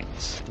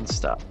and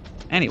stuff.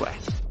 Anyway.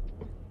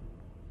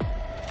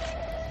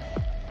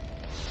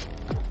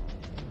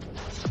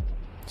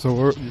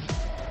 So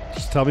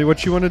just tell me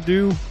what you want to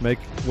do.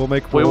 We'll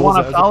make. We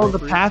want to follow the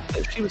path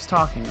that she was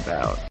talking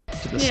about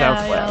to the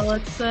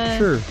southwest. Yeah, let's.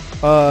 Sure. Let's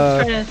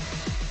try to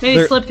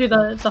maybe slip through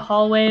the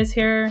hallways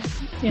here.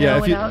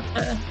 Without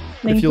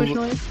making too much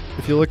noise.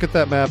 If you look at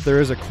that map, there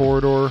is a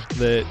corridor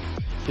that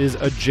is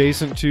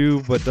adjacent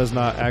to, but does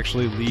not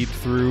actually lead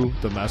through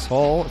the mess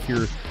hall. If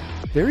you're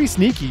very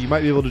sneaky, you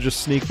might be able to just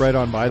sneak right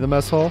on by the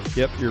mess hall.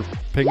 Yep, you're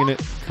pinging it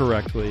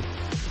correctly.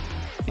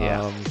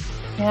 Yeah.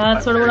 Yeah,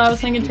 that's sort of what I was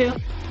thinking too.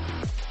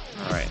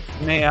 All right.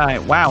 May I?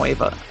 Wow,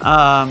 Ava.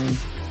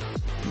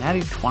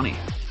 Natty 20.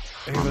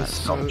 Ava's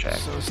so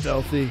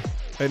stealthy.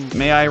 And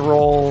may I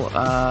roll?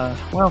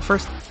 Well,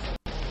 first,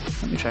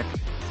 let me check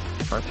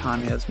if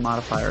Artania's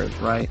modifier is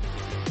right.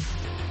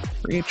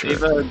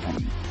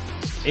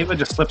 Ava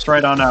just slips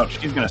right on out.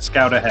 She's gonna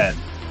scout ahead.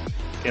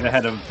 Get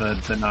ahead of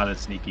the not as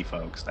sneaky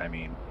folks, I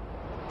mean.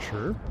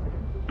 Sure.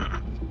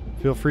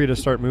 Feel free to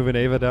start moving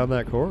Ava down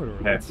that corridor.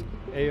 Okay. That's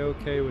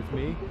A-okay with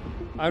me.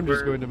 I'm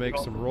just going to make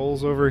some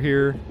rolls over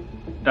here.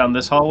 Down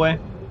this hallway?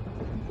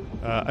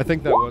 I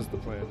think that was the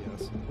plan,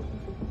 yes.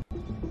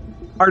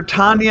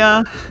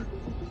 Artania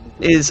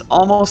is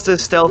almost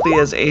as stealthy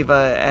as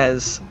Ava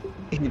as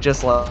he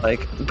just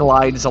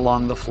glides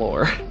along the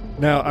floor.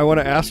 Now, I want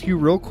to ask you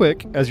real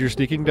quick, as you're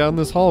sneaking down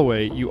this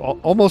hallway,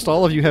 almost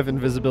all of you have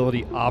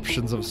invisibility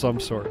options of some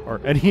sort. Are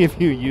any of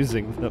you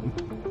using them?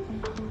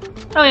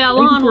 Oh yeah,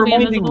 Lon will be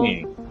invisible.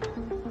 Me.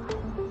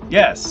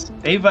 Yes,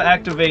 Ava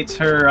activates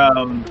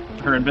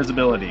her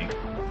invisibility.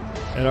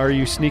 And are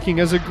you sneaking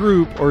as a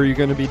group, or are you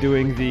going to be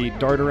doing the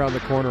dart around the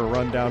corner,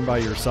 run down by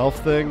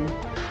yourself thing?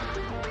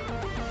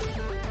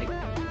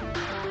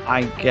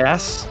 I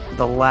guess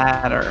the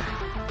latter.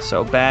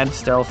 So bad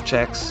stealth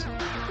checks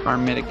are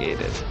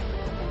mitigated.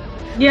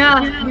 Yeah,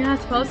 I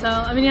suppose so.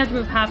 I mean, you have to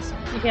move half.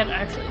 You can't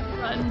actually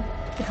run.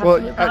 You have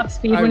to move half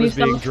speed when you was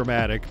being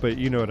dramatic, but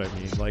you know what I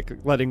mean. Like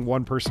letting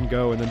one person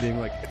go and then being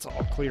like, "It's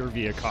all clear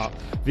via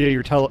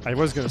your I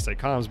was going to say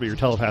comms, but your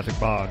telepathic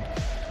bond."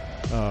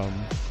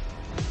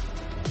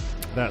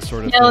 That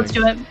sort of thing. Yeah, let's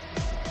do it.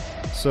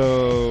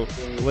 So,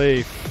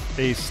 Leif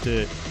aced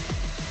it.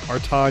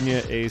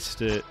 Artania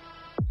aced it.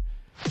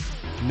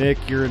 Nick,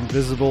 you're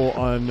invisible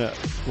on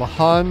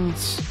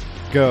Lahan's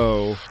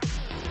go.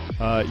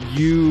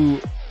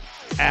 You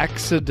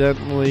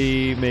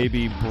accidentally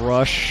maybe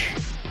brush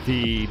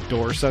the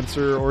door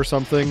sensor or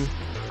something,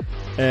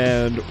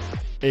 and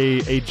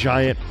a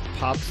giant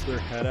pops their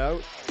head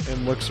out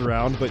and looks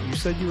around, but you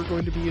said you were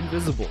going to be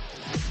invisible.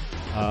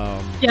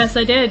 Yes,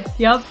 I did.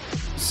 Yep.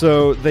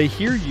 So they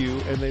hear you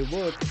and they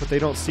look, but they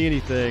don't see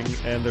anything,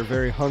 and they're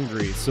very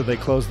hungry. So they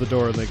close the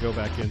door and they go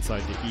back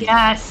inside to eat.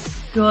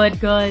 Yes. Good.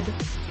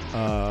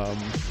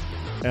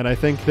 And I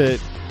think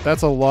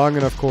that's a long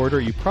enough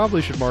corridor. You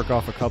probably should mark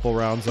off a couple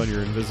rounds on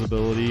your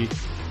invisibility,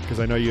 because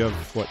I know you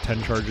have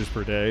 10 charges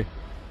per day.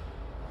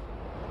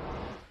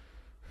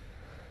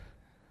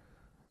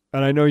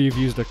 And I know you've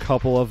used a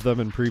couple of them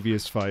in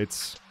previous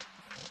fights.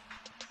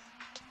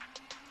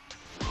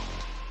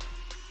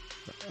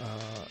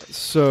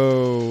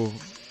 So,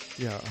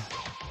 yeah.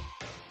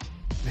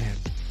 Man.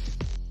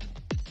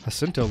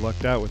 Jacinto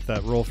lucked out with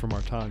that roll from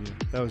Artania.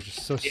 That was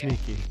just so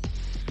sneaky.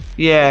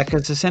 Yeah,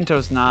 because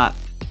Jacinto's not.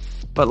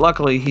 But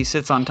luckily, he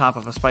sits on top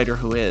of a spider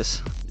who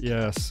is.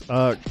 Yes.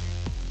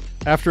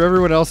 After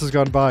everyone else has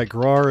gone by,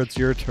 Grar, it's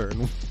your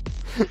turn.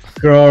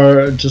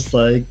 Grar just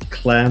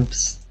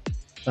clamps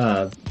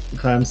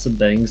some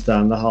bangs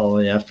down the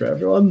hallway after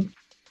everyone.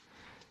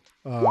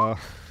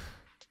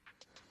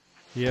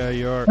 Yeah,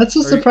 you are. That's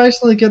a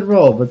surprisingly good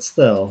roll, but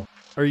still.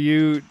 Are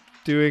you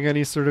doing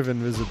any sort of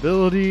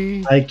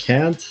invisibility? I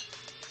can't.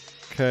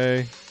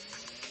 Okay.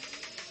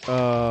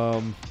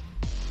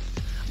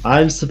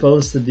 I'm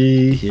supposed to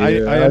be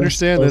here. I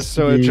understand this,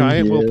 so a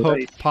giant will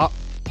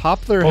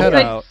pop their head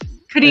out.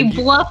 Could he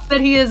bluff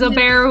that he is a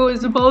bear who is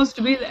supposed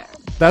to be there?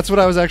 That's what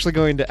I was actually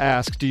going to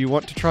ask. Do you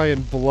want to try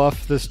and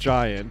bluff this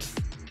giant?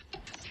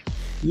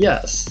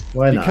 Yes,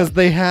 why not? Because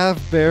they have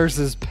bears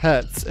as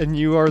pets, and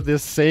you are the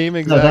same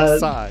exact No,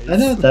 size. I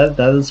know that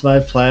is my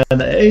plan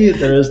A.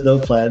 There is no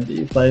plan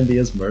B. Plan B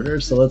is murder,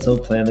 so let's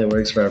hope plan A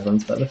works for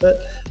everyone's benefit.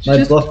 My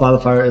Just- bluff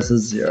modifier is a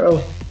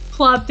 0.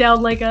 Plop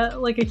down like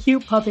a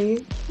cute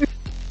puppy.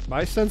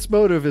 My sense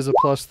motive is a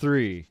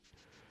 +3.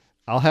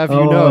 I'll have you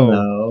Oh know,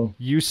 no.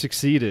 you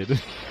succeeded.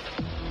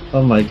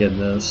 Oh my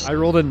goodness. I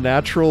rolled a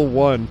natural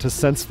 1 to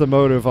sense the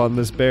motive on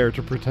this bear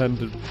to pretend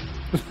to...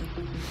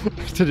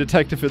 to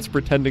detect if it's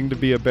pretending to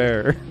be a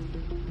bear.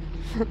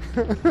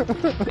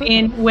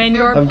 And when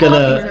you're I'm plopping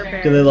gonna your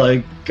bear. gonna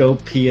like go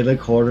pee in a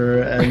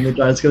corner, and the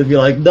guy's gonna be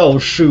like, "No,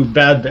 shoot,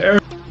 bad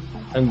bear."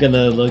 I'm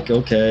gonna look,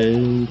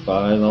 okay,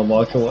 fine, I'll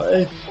walk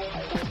away.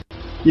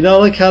 You know,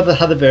 like how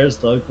the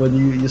bears look when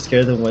you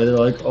scare them away. They're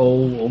like,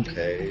 "Oh,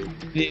 okay,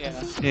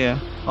 Yeah.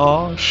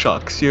 Oh,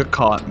 shucks, you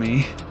caught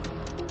me.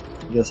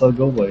 guess I'll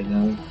go away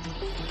now."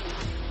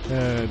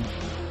 And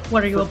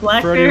What are you, a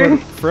black for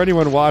bear?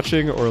 anyone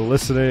watching or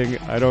listening,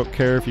 I don't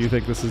care if you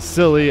think this is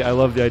silly. I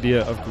love the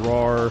idea of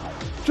Grar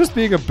just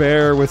being a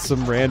bear with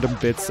some random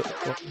bits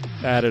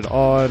added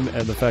on,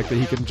 and the fact that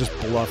he can just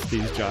bluff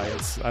these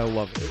giants. I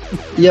love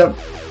it. Yep.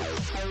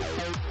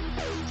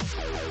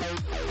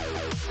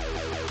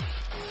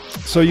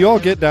 So you all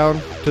get down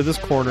to this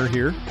corner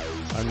here.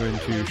 I'm going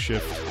to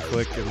shift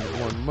click in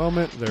one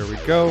moment. There we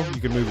go.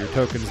 You can move your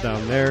tokens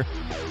down there.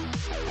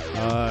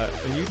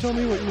 And you tell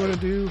me what you want to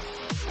do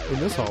in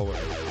this hallway.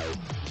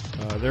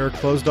 There are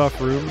closed off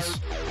rooms.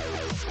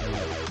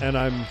 And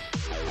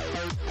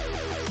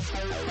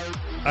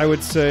I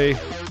would say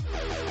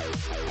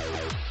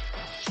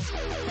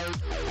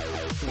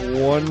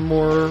one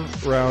more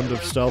round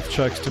of stealth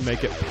checks to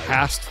make it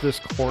past this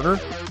corner.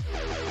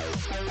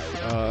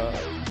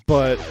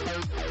 But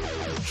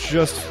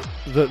just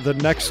the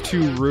next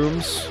 2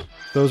 rooms,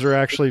 those are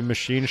actually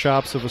machine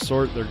shops of a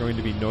sort. They're going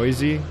to be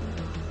noisy.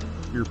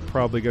 You're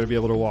probably going to be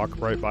able to walk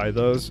right by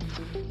those.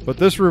 But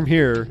this room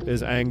here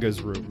is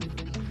Anga's room.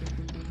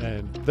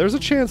 And there's a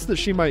chance that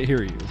she might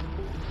hear you.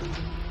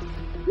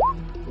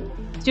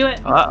 Do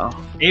it. Uh-oh.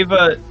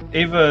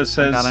 Ava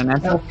says Got a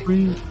natural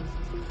 3.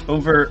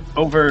 over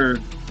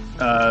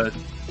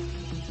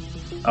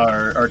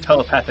our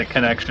telepathic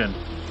connection.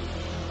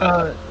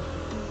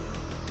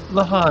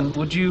 Lahan,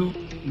 would you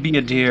be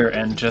a dear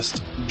and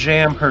just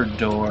jam her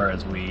door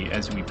as we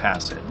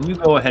pass it? You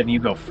go ahead and you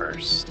go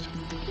first.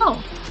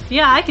 Oh,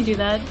 yeah, I could do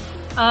that.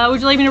 Would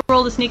you like me to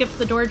roll to sneak up to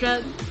the door,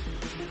 Jet?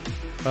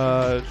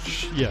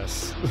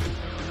 Yes.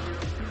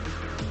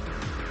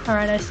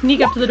 Alright, I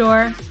sneak up to the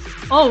door.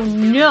 Oh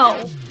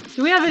no!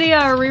 Do we have any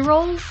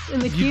rerolls in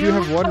the queue? You do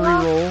have one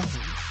reroll.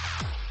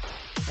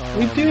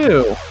 We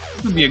do.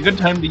 This would be a good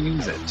time to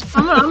use it.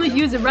 I'm gonna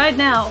use it right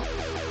now.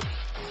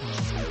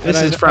 This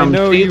And is I from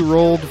know Kate. you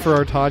rolled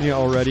for Artania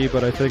already,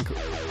 but I think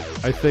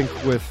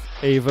with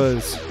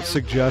Ava's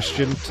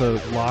suggestion to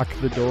lock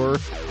the door,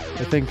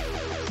 I think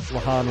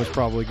Lahan was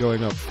probably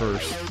going up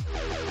first.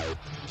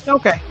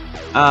 Okay.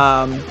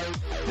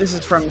 This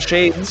is from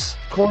Shades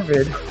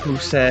Corvid, who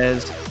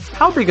says,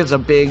 "How big is a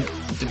big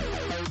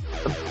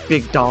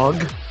dog?"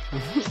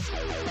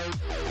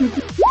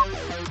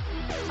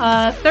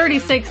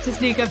 36 to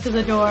sneak up to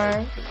the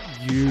door.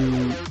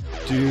 You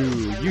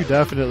do. You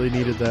definitely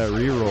needed that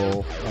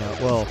reroll.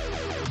 Well,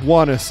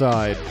 one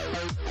aside,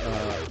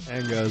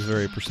 Anga is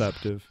very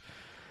perceptive.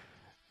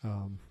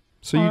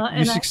 So you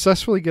And I-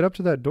 successfully get up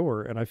to that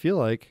door, and I feel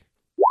like...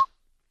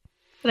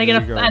 Did I There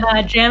get you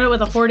a jam it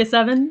with a 4 to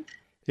 7?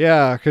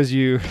 Yeah, because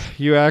you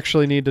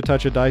actually need to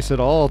touch a dice at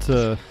all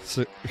to...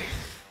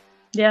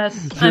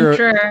 Yes, You're- I'm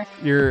sure.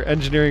 Your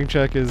engineering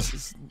check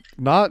is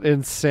not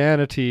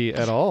insanity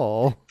at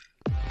all.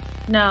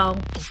 No.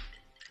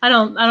 I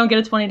don't get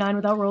a 29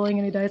 without rolling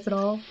any dice at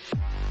all.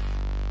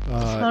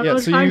 Yeah,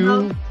 was so fine, you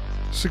though.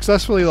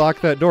 successfully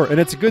lock that door, and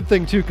it's a good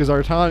thing too, because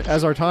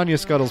as Artania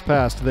scuttles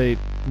past, they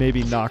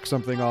maybe knock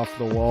something off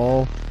the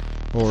wall,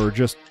 or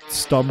just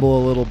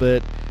stumble a little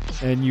bit,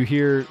 and you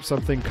hear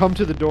something come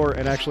to the door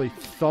and actually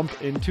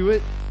thump into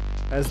it,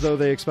 as though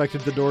they expected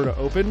the door to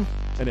open,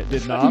 and it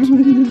did not.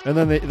 And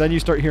then you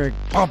start hearing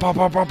bah, bah,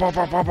 bah, bah, bah,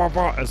 bah, bah, bah,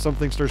 bah, as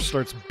something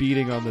starts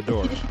beating on the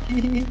door.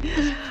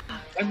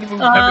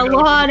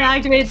 Lahan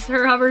activates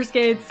her hover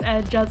skates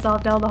and jets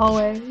off down the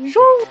hallway.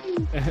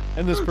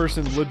 And this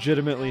person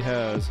legitimately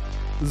has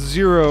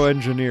 0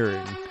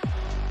 engineering.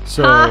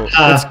 So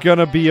Ah. it's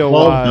gonna be a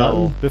Well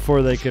while done.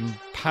 before they can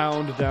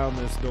pound down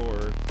this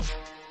door.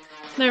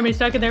 They're gonna be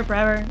stuck in there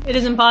forever. It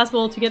is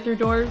impossible to get through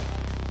doors.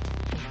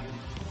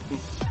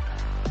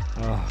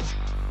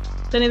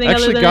 With anything other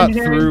Actually than got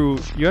engineering.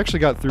 you actually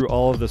got through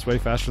all of this way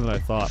faster than I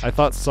thought. I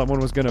thought someone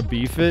was gonna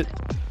beef it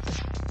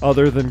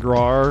other than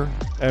Grar,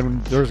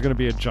 and there was gonna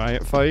be a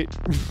giant fight.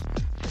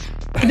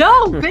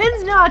 No,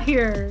 Ben's not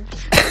here.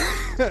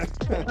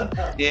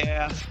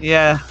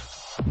 Yeah.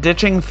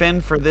 Ditching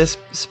Finn for this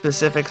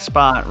specific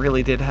spot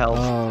really did help.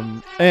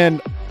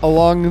 And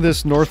along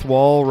this north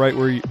wall, right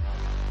where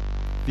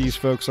these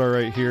folks are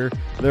right here,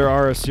 there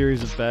are a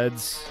series of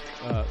beds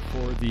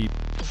for the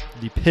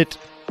pit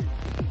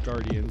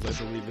guardians, I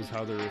believe is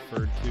how they're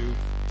referred to.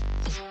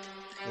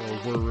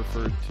 Or were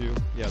referred to.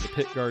 Yeah, the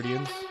pit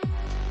guardians.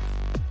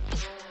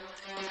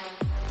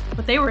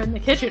 But they were in the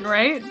kitchen,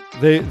 right?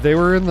 They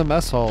were in the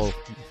mess hall.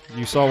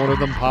 You saw one of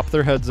them pop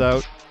their heads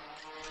out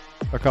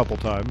a couple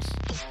times.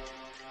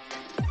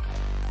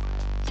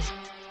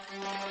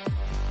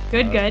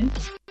 Good.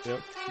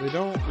 Yep. They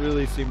don't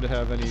really seem to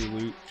have any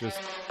loot just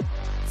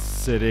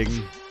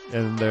sitting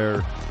in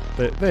their...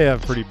 They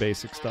have pretty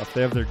basic stuff.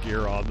 They have their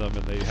gear on them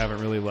and they haven't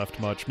really left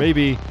much.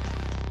 Maybe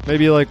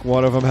like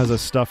one of them has a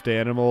stuffed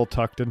animal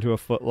tucked into a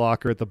foot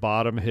locker at the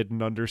bottom,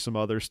 hidden under some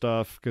other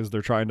stuff because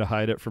they're trying to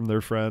hide it from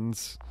their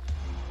friends.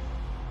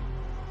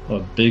 A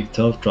big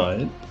tough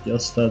giant.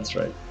 Yes, that's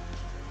right.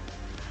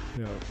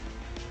 Yeah.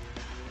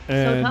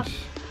 And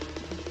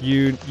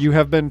you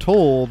have been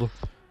told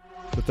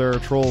that there are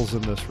trolls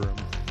in this room.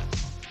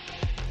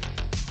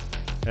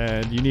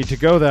 And you need to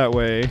go that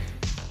way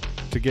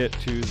to get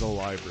to the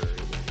library.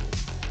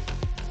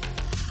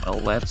 Well,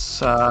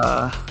 let's You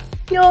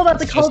know about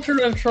the culture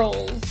of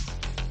trolls.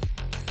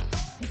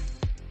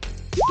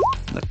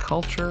 the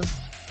culture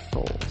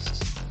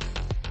trolls.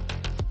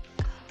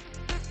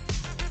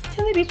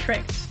 Can they be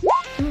tricked?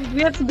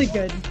 We have something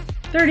good.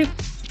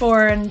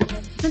 34 and I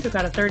think we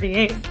got a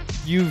 38.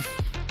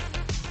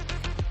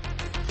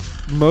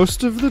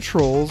 Most of the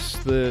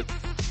trolls that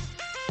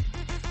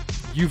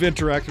you've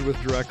interacted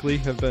with directly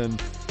have been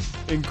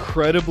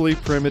incredibly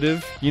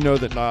primitive. You know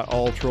that not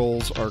all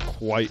trolls are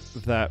quite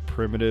that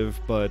primitive,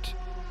 but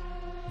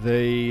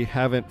they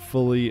haven't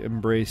fully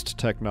embraced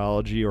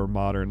technology or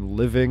modern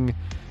living.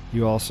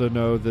 You also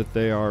know that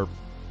they are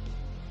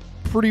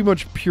pretty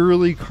much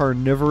purely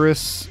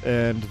carnivorous,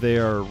 and they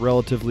are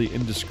relatively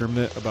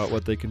indiscriminate about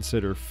what they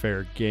consider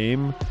fair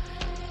game.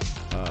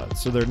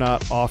 So they're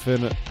not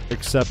often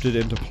accepted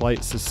into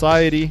polite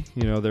society.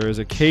 You know, there is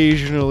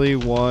occasionally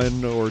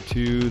one or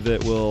two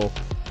that will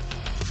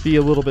be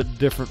a little bit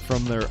different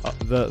from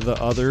the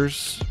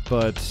others,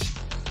 but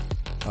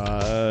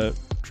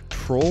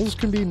trolls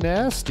can be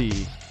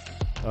nasty.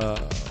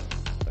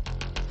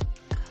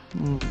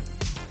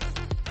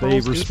 They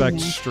respect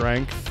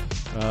strength,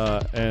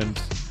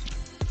 and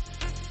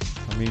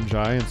I mean,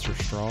 giants are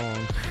strong.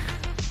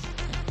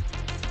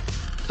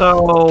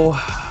 So,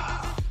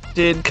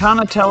 did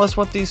Conna tell us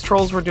what these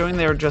trolls were doing?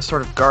 They were just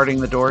sort of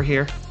guarding the door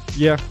here?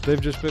 Yeah, they've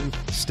just been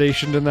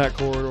stationed in that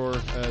corridor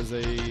as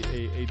a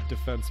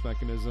defense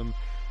mechanism.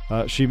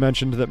 She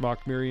mentioned that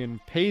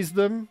Mokmirian pays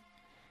them,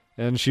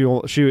 and she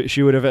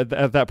would have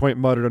at that point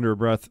muttered under her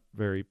breath,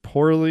 "Very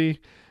poorly,"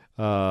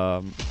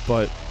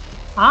 but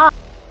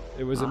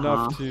it was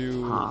enough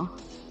to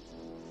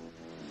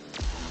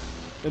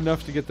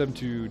get them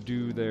to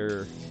do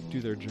their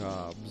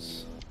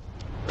jobs.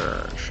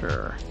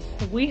 Sure.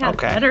 We have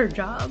better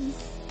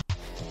jobs.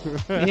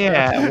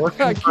 Yeah,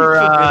 working I keep for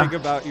forgetting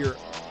about your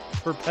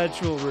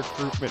perpetual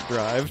recruitment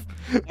drive.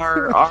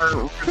 our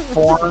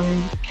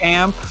reform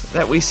camp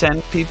that we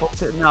send people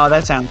to. No,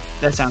 that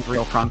sounds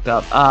real crunked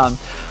up.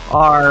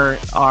 Our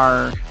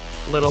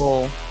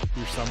little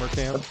Your summer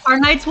camp. Our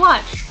Night's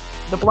Watch.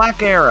 the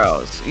Black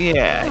Arrows.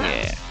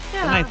 Yeah.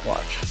 The Night's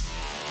Watch.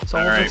 So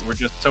All right, we're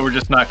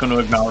just not going to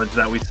acknowledge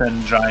that we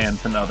send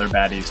giants and other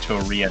baddies to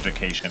a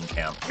re-education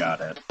camp. Got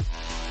it.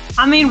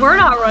 I mean, we're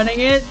not running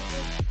it.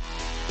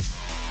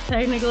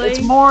 Technically.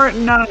 It's more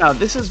no.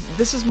 This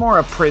is more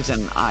a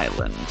prison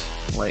island,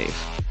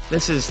 Leif.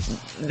 This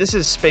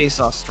is Space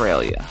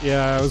Australia.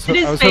 Yeah, I was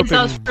Space hoping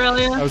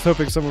Australia. I was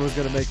hoping someone was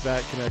going to make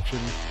that connection.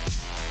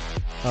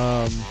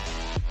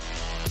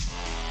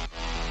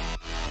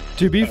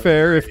 To be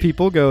fair, if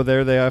people go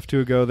there, they have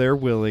to go there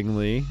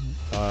willingly,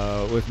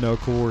 with no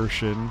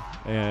coercion,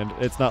 and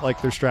it's not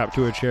like they're strapped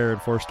to a chair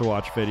and forced to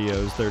watch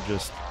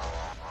videos.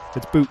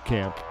 It's boot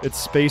camp. It's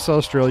Space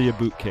Australia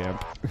boot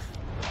camp.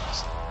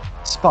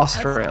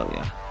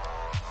 Australia.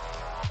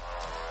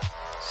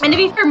 And to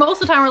be fair,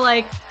 most of the time we're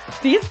like,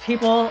 these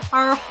people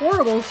are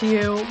horrible to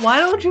you. Why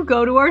don't you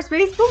go to our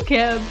space boot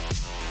camp?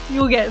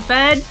 You'll get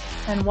fed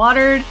and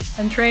watered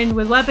and trained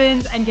with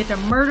weapons and get to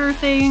murder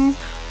things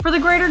for the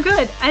greater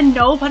good. And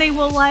nobody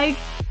will,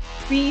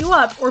 beat you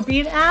up or be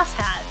an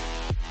asshat.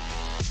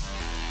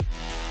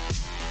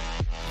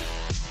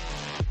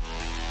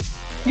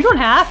 You don't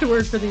have to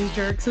work for these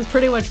jerks. It's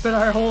pretty much been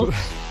our whole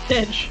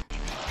pitch.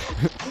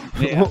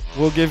 Yeah.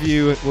 We'll give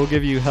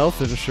you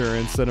health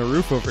insurance and a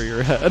roof over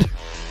your head.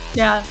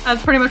 Yeah,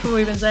 that's pretty much what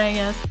we've been saying,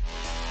 yes.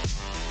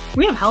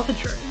 We have health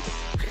insurance.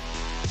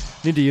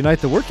 Need to unite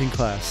the working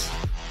class.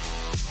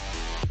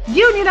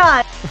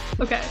 Unionize!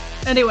 Okay,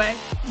 anyway,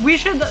 we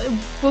should talk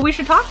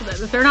to them.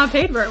 If they're not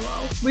paid very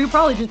well, we could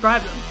probably just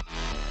bribe them.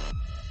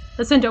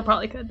 Jacinto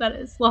probably could, that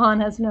is.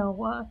 Lahan has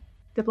no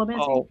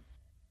diplomacy.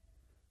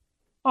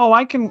 Oh,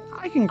 I can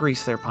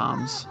grease their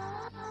palms,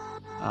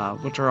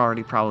 which are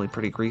already probably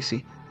pretty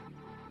greasy.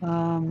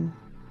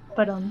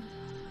 But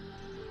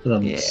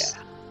Yeah.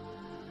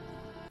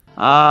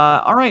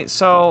 All right.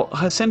 So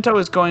Jacinto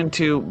is going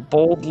to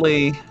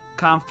boldly,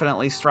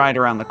 confidently stride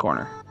around the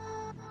corner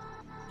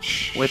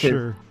with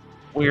his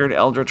weird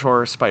Eldritch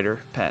Horror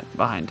spider pet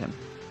behind him.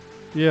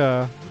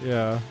 Yeah.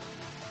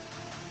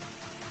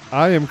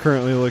 I am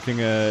currently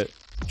looking at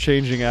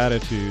changing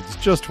attitudes.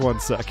 Just 1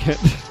 second.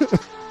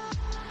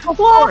 Of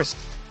course.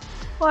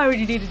 Why would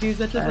you need to do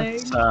such a thing?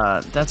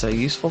 That's a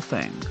useful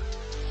thing.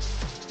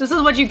 This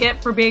is what you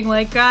get for being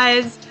like,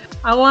 guys,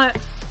 I want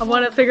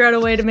to figure out a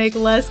way to make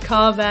less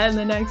combat in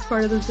the next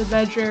part of this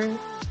adventure.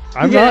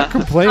 I'm not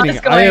complaining.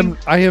 I am.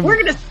 We're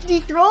gonna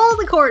sneak through all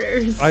the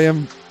corners. I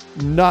am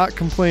not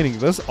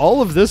complaining.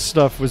 All of this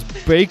stuff was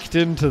baked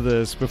into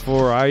this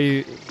before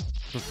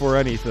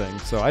anything,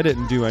 so I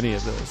didn't do any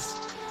of this.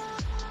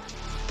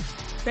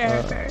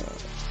 Fair.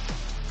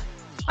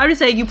 I'm just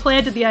saying, you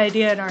planted the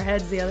idea in our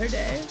heads the other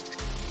day.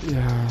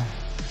 Yeah.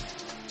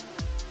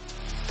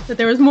 That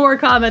there was more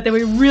combat that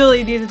we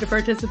really needed to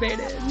participate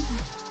in.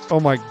 Oh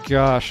my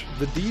gosh.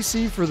 The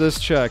DC for this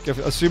check,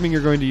 assuming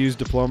you're going to use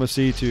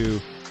diplomacy to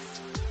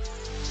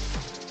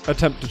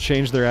attempt to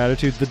change their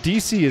attitude, the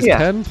DC is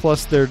 10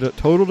 plus their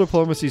total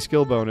diplomacy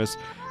skill bonus,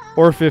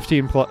 or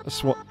 15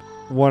 plus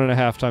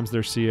 1.5 times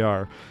their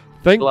CR.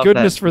 Thank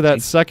goodness for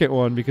that second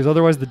one, because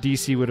otherwise the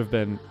DC would have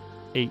been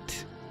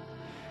 8.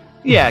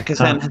 Yeah, because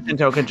then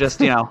Jacinto could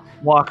just,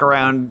 walk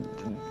around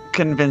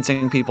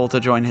convincing people to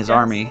join his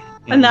army.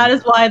 And that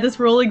is why this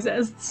rule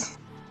exists.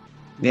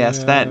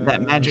 Yes, that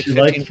magic. Would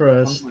you like for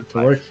us to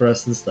work for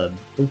us instead?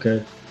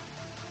 Okay.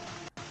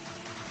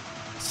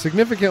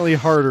 Significantly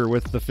harder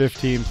with the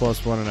 15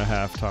 plus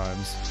 1.5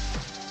 times.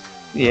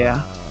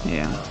 Yeah.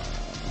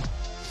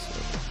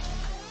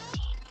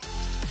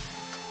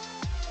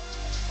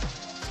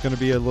 It's going to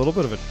be a little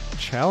bit of a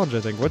challenge,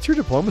 I think. What's your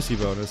diplomacy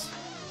bonus?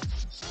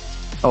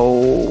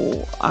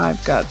 Oh,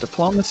 I've got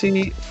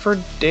diplomacy for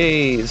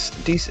days.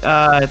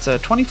 It's a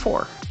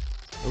 24.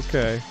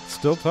 Okay,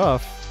 still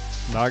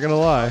tough. Not gonna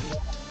lie.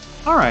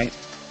 All right.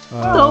 It's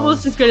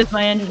almost as good as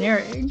my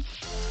engineering.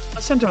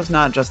 Jacinto's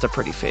not just a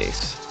pretty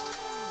face.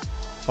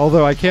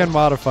 Although I can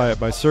modify it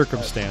by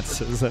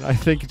circumstances, and I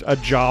think a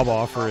job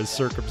offer is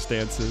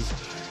circumstances.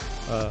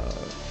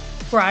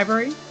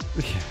 Bribery?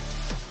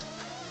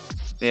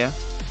 Yeah.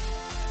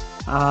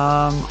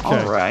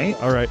 Okay.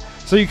 All right.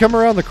 So you come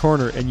around the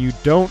corner and you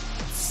don't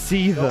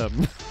see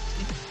them.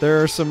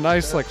 There are some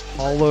nice,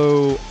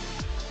 hollow,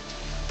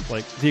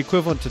 the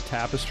equivalent to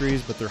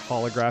tapestries, but they're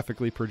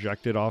holographically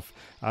projected off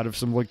out of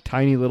some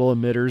tiny little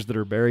emitters that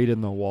are buried in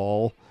the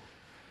wall.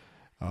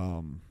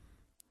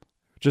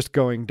 Just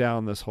going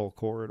down this whole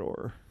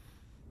corridor.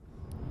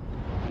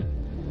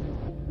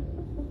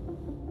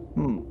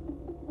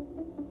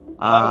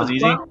 That was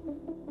easy.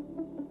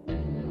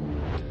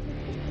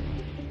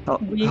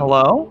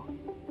 Hello?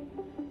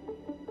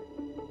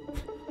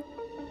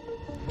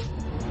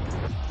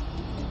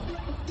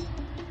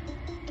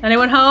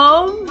 Anyone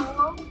home?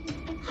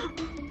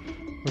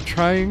 I'm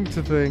trying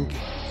to think.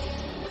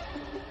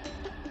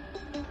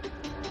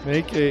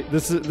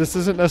 This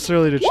isn't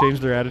necessarily to change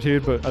their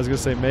attitude, but I was gonna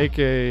say make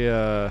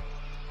a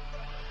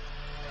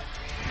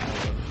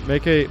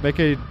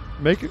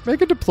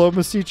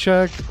diplomacy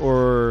check,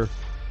 or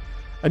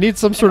I need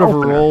some sort of a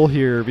roll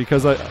here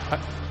because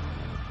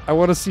I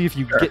want to see if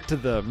you get to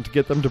them to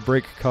get them to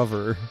break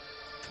cover.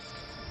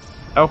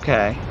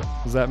 Okay.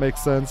 Does that make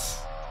sense?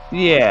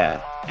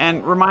 Yeah.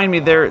 And remind me,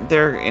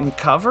 they're in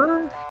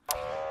cover?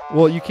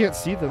 Well, you can't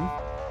see them.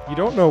 You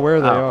don't know where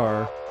they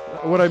are.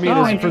 What I mean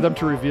is for them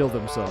to reveal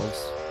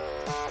themselves.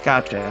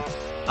 Gotcha.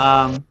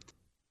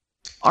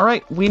 All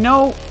right. We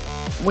know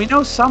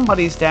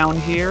somebody's down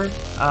here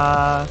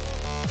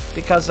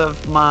because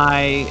of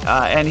my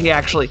and he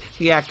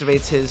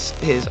activates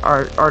his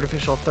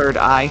artificial third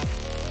eye.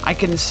 I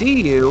can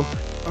see you.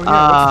 Oh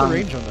yeah, what's the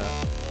range on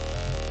that?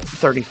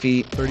 30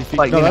 feet. 30 feet.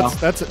 Like, no,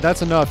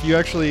 that's enough.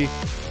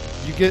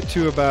 You get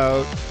to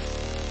about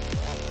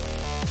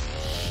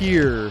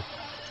here,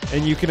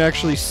 and you can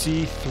actually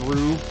see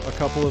through a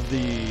couple of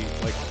the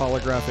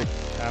holographic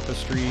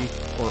tapestry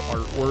or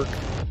artwork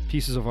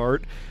pieces of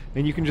art,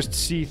 and you can just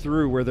see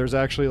through where there's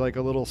actually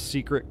a little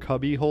secret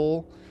cubby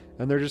hole,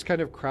 and they're just kind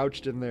of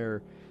crouched in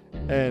there.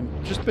 And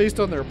just based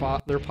on their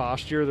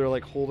posture, they're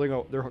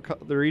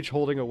they're each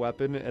holding a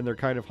weapon, and they're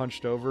kind of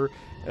hunched over,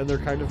 and they're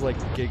kind of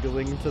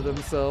giggling to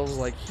themselves,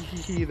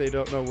 hee, they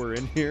don't know we're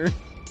in here.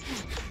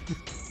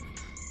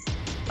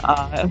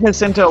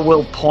 Jacinto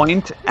will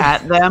point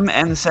at them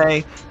and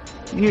say,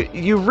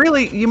 "You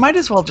might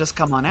as well just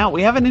come on out.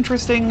 We have an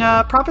interesting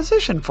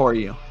proposition for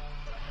you."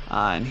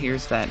 And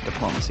here's that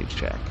diplomacy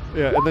check.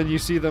 Yeah, and then you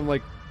see them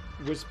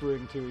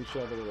whispering to each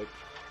other,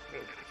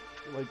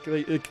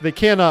 they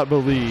cannot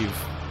believe,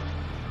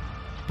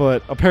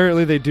 but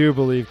apparently they do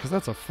believe, because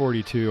that's a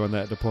 42 on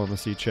that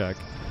diplomacy check.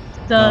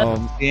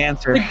 The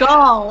answer. The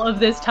gall of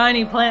this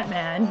tiny plant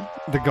man.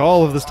 The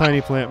gall of this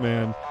tiny plant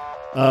man.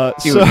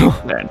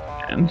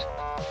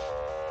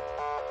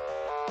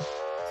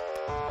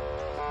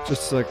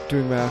 Just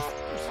doing math.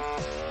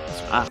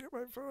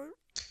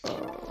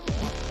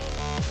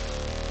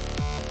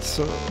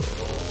 So.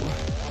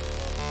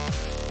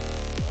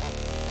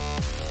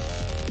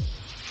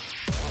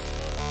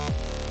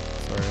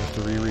 Sorry, I have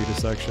to reread a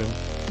section.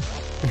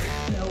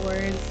 No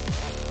worries.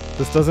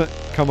 This doesn't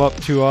come up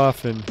too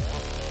often.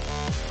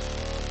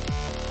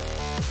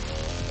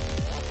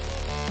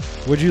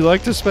 Would you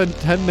like to spend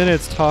 10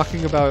 minutes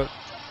talking about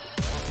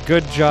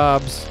good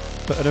jobs,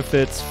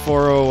 benefits,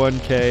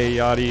 401k,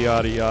 yada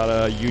yada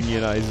yada,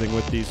 unionizing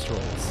with these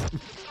trolls?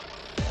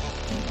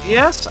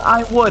 Yes,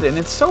 I would, and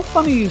it's so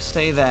funny you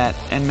say that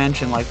and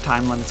mention like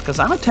time limits because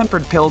I'm a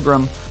tempered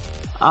pilgrim.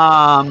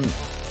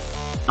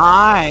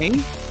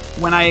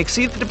 When I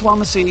exceed the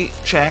diplomacy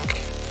check,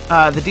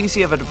 the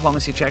DC of a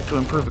diplomacy check to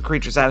improve a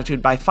creature's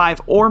attitude by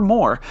 5 or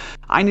more,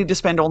 I need to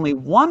spend only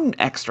 1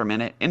 extra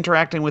minute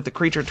interacting with the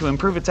creature to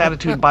improve its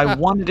attitude by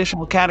 1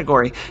 additional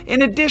category.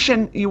 In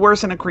addition, you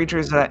worsen a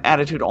creature's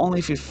attitude only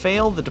if you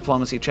fail the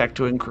diplomacy check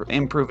to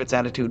improve its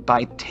attitude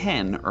by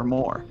 10 or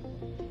more.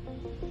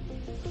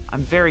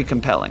 I'm very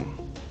compelling.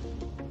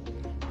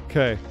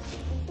 Okay.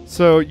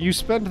 So you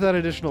spend that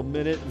additional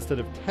minute instead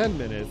of 10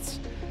 minutes,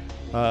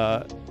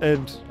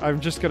 and I'm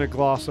just going to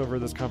gloss over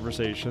this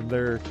conversation.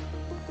 They're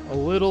a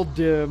little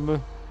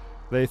dim.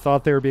 They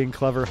thought they were being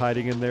clever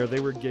hiding in there.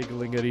 They were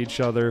giggling at each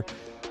other.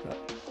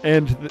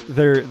 And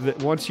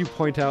once you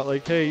point out,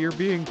 like, hey, you're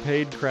being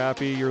paid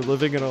crappy, you're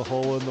living in a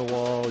hole in the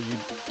wall, you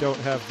don't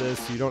have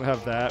this, you don't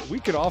have that, we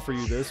can offer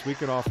you this, we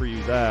can offer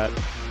you that.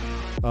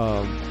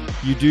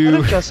 You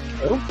do just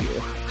killed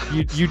you.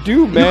 You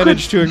do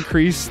manage to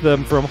increase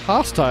them from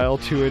hostile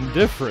to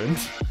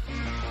indifferent.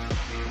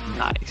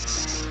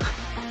 Nice.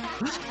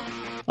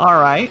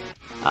 All right.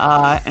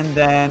 And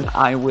then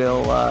I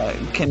will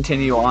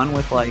continue on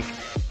with like,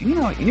 you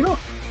know,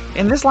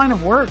 in this line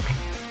of work,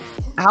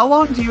 how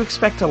long do you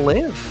expect to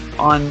live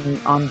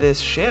on this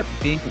ship?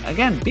 Being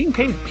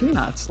paid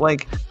peanuts.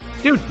 Like,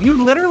 dude,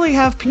 you literally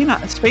have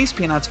space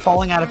peanuts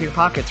falling out of your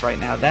pockets right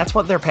now. That's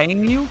what they're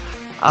paying you.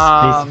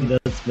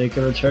 Let's make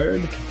a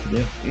return.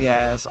 Continue.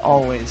 Yes,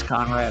 always,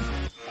 Conrad.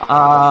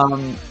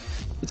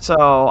 So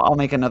I'll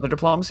make another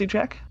diplomacy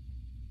check.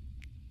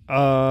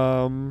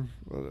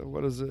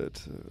 What is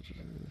it?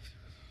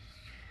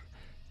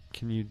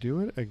 Can you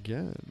do it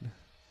again?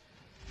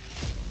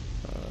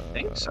 I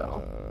think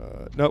so.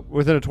 No,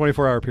 within a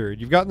 24-hour period.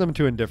 You've gotten them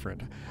to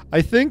indifferent.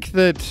 I think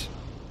that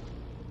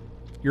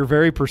you're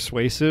very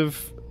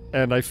persuasive,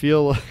 and I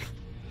feel like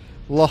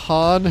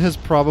Lahan has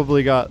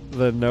probably got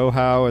the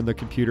know-how and the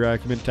computer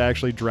acumen to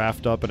actually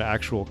draft up an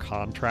actual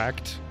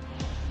contract.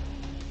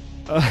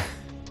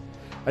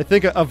 I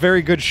think a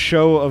very good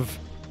show of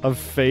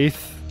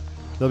faith.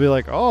 They'll be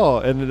like, oh,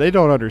 and they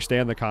don't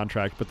understand the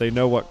contract, but they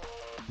know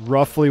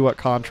roughly what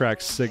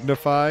contracts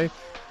signify.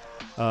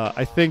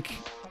 I think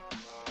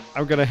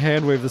I'm going to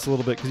hand wave this a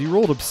little bit because you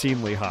rolled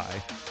obscenely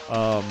high.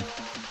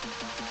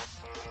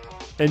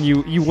 And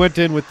you went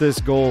in with this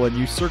goal and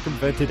you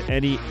circumvented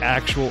any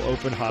actual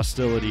open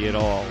hostility at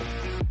all.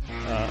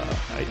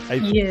 I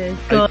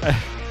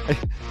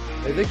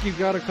think you've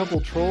got a couple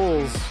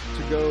trolls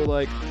to go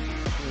like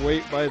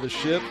wait by the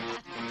ship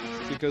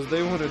because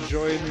they want to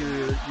join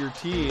your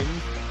team.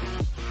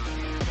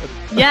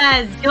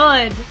 Yes,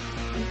 good.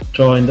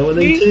 Join the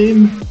winning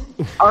team.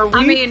 Are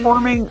we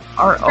forming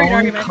our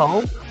own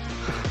cult?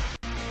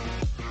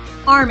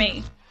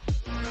 Army.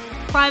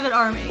 Private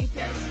army,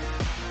 yes.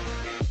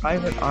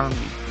 Private army.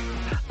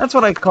 That's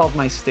what I called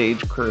my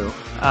stage crew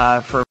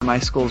for my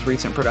school's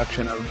recent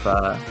production of,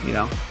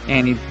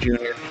 Annie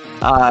Jr.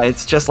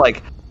 It's just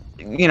like,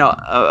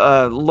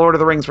 Lord of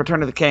the Rings,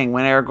 Return of the King,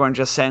 when Aragorn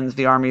just sends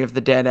the army of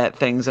the dead at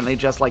things and they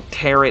just, like,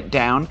 tear it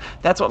down.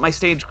 That's what my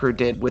stage crew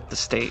did with the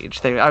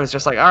stage. I was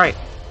just like, all right,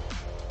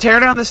 tear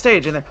down the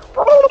stage, and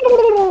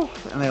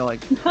they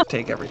like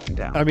take everything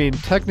down. I mean,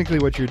 technically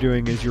what you're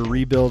doing is you're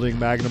rebuilding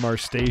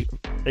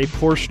a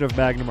portion of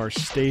Magnamar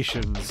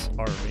Station's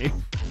army.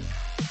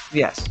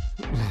 Yes.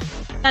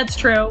 That's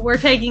true. We're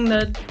taking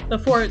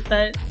the fort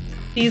that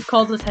these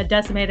cultists had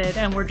decimated,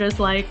 and we're just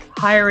like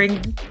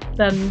hiring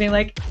them and being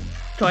like,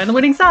 join the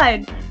winning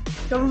side.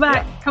 Come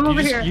back. Yeah. Come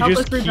over here. You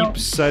just keep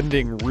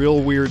sending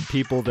real weird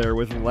people there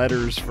with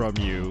letters from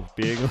you,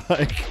 being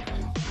like,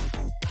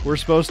 we're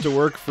supposed to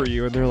work for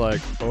you, and they're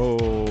like,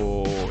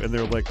 oh, and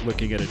they're like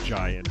looking at a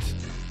giant.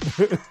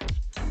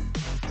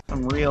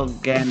 Some real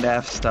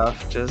Gandalf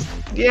stuff. Just,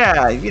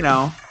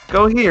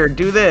 go here,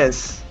 do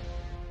this.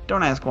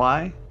 Don't ask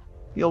why.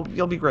 You'll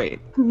be great.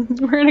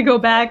 We're gonna go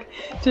back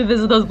to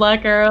visit those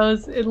Black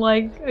Arrows in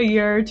like a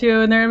year or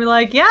two, and they're gonna be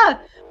like, yeah,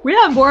 we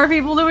have more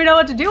people than we know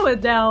what to do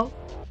with now.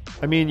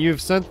 I mean,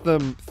 you've sent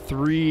them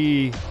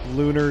 3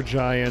 lunar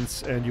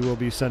giants, and you will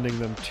be sending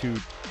them 2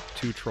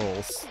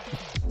 trolls.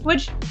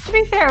 Which, to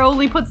be fair,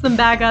 only puts them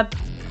back up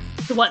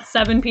to,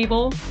 7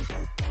 people?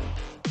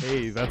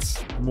 Hey,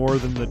 that's more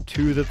than the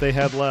 2 that they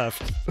had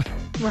left.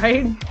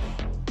 Right?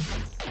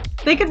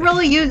 They could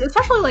really use,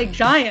 especially like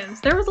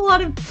giants. There was a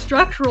lot of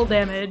structural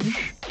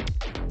damage.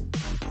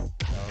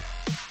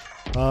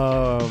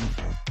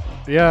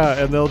 Yeah,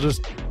 and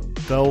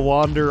they'll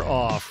wander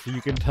off.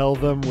 You can tell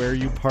them where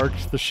you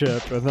parked the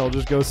ship, and they'll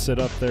just go sit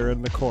up there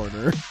in the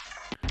corner.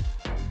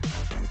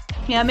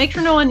 Yeah, make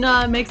sure no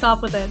one makes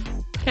off with it.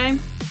 Okay?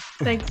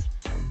 Thanks.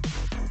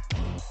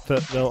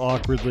 They'll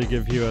awkwardly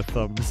give you a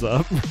thumbs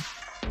up.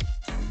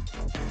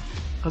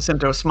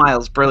 Jacinto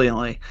smiles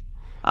brilliantly.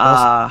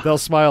 They'll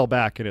smile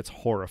back, and it's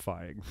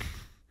horrifying.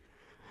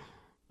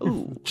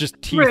 Ooh.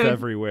 Just teeth Rude.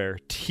 everywhere.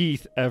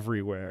 Teeth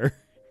everywhere.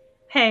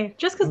 Hey,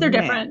 just because they're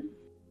Man. different,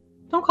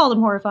 don't call them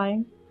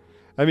horrifying.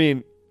 I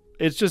mean,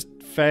 it's just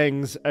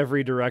fangs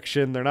every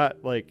direction. They're not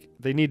like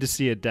they need to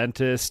see a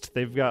dentist.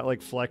 They've got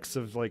like flecks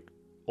of like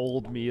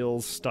old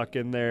meals stuck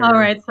in there. All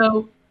right,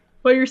 so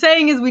what you're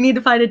saying is we need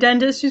to find a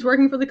dentist who's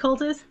working for the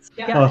cultists?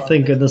 Oh,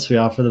 thank goodness we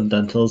offer them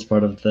dental as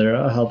part of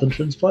their health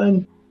insurance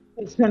plan.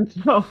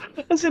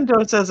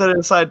 Jacinto says it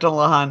aside to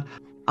Lahan.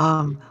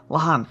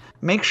 Lahan,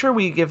 make sure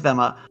we give them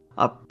a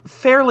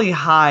fairly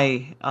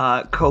high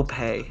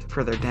copay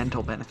for their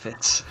dental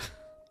benefits.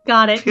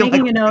 Got I it. feel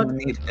Making like a we're note. gonna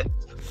need it.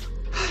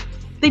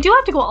 They do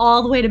have to go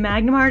all the way to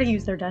Magnamar to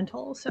use their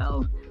dental,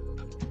 so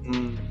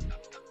Mm.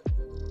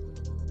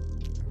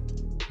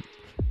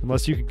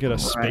 Unless you can get a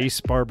Right.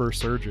 space barber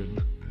surgeon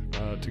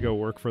to go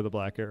work for the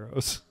Black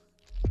Arrows.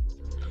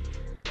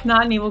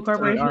 not an evil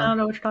corporation. are. I don't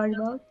know what you're talking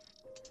about.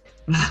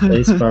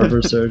 Space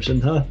barber surgeon,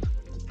 huh?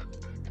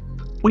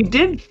 We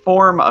did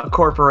form a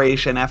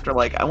corporation after,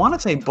 like, I want to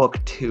say book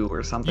 2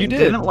 or something. You did.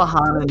 Didn't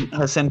Lahan and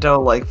Jacinto,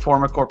 like,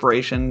 form a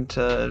corporation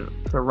to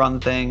run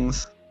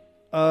things?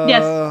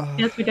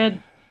 Yes, we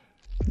did.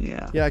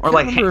 Yeah. Yeah, I or can't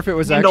like remember if it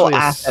was handle actually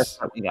a assets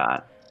that we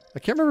got. I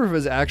can't remember if it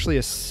was actually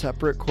a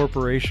separate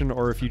corporation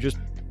or if you just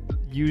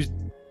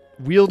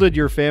wielded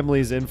your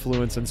family's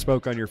influence and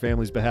spoke on your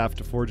family's behalf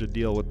to forge a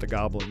deal with the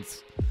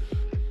goblins.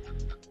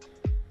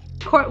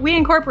 We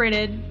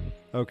incorporated.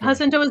 Okay.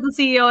 Jacinto is the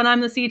CEO and I'm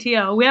the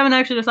CTO. We haven't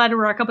actually decided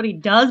what our company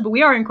does, but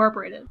we are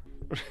incorporated.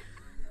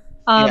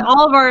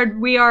 Yeah.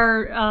 We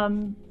are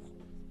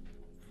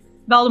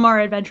Valdemar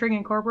Adventuring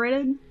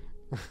Incorporated.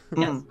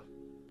 Yes.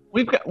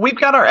 We've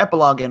got our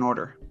epilogue in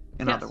order,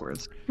 in Yes. other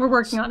words. We're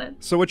working on it.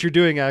 So what you're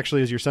doing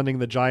actually is you're sending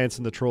the giants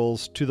and the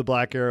trolls to the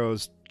Black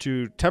Arrows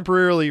to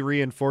temporarily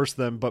reinforce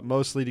them, but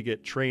mostly to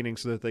get training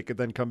so that they could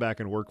then come back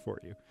and work for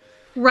you.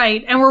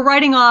 Right, and we're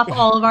writing off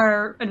all of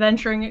our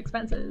adventuring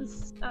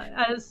expenses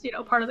as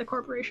part of the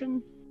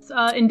corporation's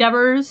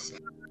endeavors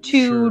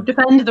to Sure.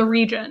 defend the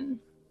region.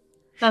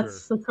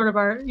 That's sort of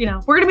our,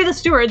 we're going to be the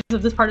stewards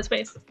of this part of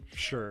space.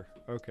 Sure.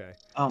 Okay.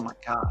 Oh my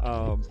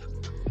god.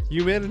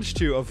 You managed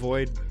to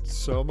avoid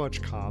so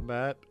much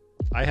combat.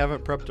 I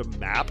haven't prepped a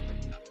map,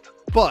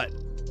 but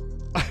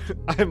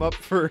I'm up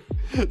for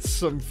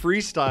some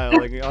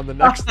freestyling on the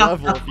next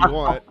level if you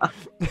want.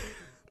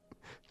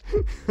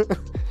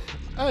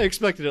 I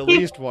expected at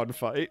least one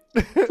fight.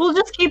 We'll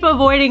just keep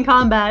avoiding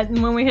combat,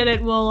 and when we hit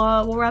it,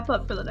 we'll wrap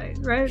up for the night,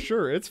 right?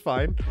 Sure, it's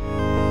fine.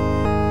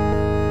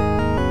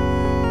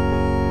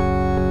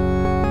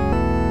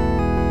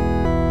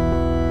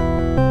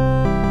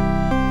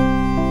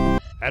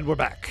 And we're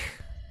back.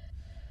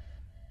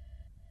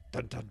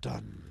 Dun dun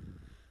dun.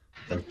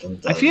 Dun, dun,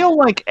 I dun. feel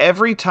like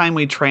every time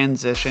we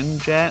transition,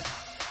 Jet,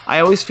 I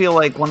always feel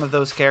like one of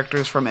those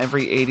characters from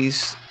every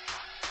 80s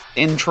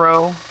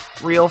intro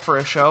reel for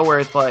a show where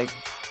it's like,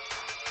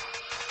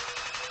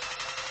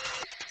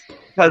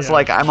 because Yeah.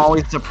 like I'm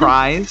always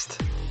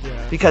surprised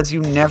Yeah, because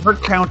you never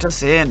count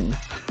us in.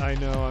 I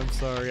know. I'm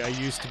sorry. I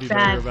used to be Bad.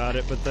 better about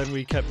it, but then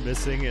we kept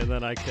missing, and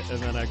then I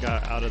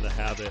got out of the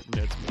habit, and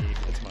it's me.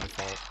 It's my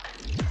fault.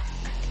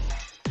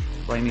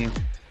 Blame you.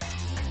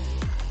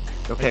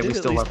 I Okay, did we at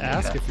still least love you.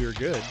 ask Jet. if you're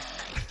good.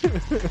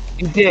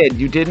 You did.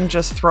 You didn't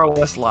just throw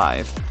us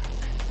live.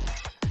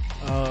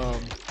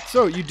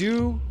 So you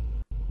do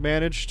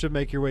manage to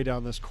make your way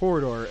down this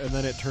corridor, and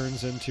then it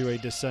turns into a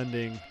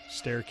descending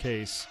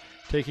staircase,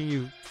 taking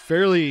you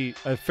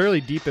a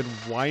fairly deep and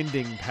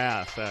winding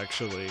path,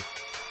 actually,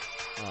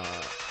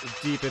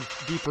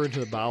 deeper into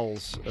the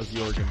bowels of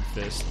Jorgen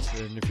Fist.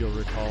 And if you'll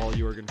recall,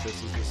 Jorgen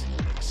Fist is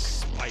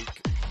this like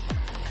spike,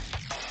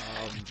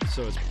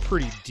 so it's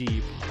pretty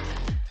deep.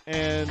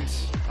 And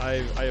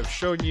I have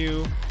shown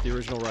you the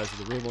original Rise of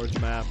the Rune Lords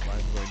map.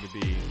 I'm going to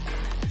be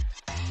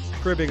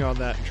cribbing on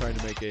that and trying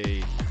to make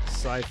a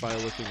sci-fi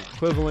looking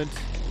equivalent.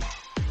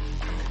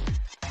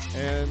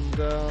 And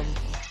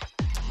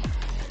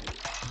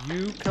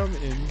you come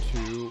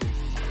into,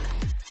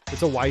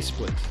 it's a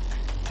Y-split.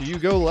 Do you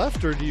go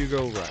left or do you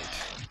go right?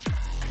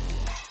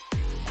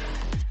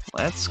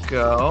 Let's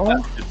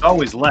go It's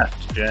always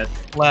left, Jet.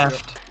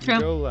 left. You True.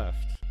 go left.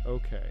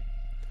 Okay.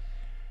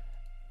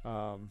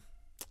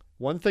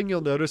 One thing you'll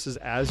notice is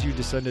as you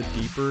descended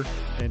deeper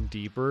and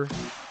deeper,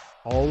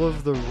 all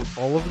of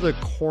the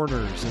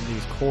corners in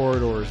these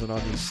corridors and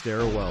on these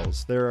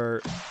stairwells,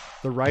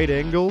 the right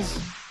angles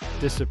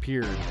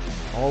disappeared.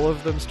 All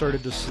of them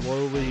started to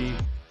slowly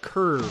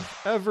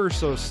curve ever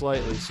so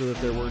slightly so that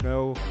there were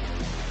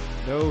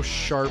no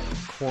sharp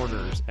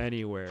corners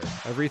anywhere.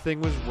 Everything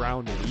was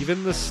rounded.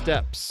 Even the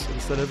steps,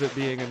 instead of it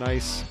being a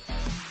nice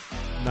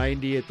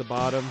 90 at the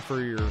bottom for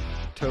your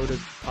toe to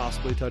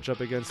possibly touch up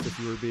against if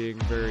you were being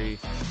very,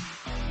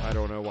 I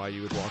don't know why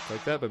you would walk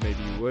like that, but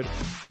maybe you would.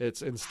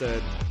 It's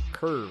instead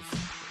curved,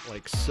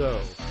 like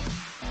so.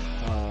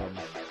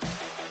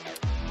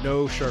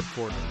 No sharp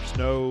corners,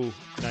 no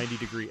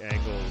 90-degree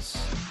angles,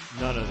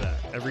 none of that.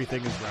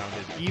 Everything is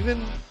rounded,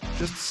 even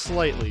just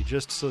slightly,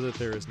 just so that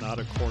there is not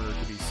a corner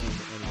to be seen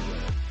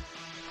anywhere.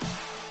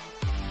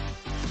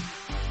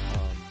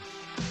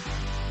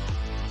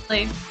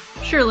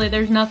 surely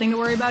there's nothing to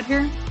worry about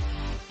here.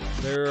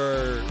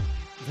 There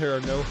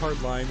are no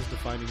hard lines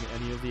defining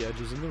any of the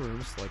edges in the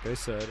rooms, like I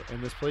said,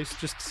 and this place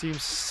just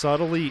seems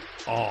subtly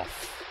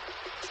off.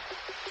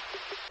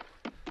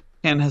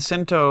 And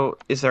Jacinto,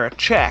 is there a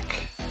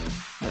check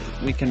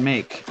that we can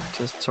make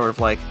to sort of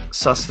like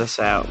suss this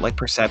out? Like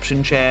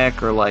perception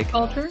check or like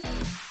Culture?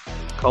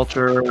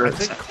 culture? I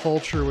think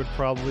culture would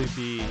probably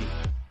be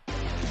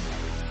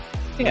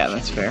Yeah,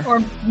 that's fair. Or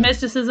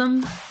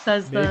mysticism,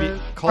 says maybe the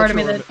part of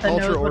me that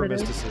culture knows or what it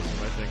is. mysticism.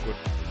 I think would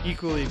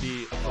equally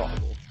be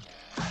applicable.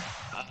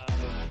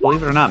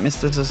 Believe it or not,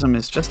 mysticism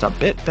is just a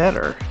bit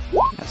better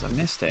as a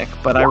mystic,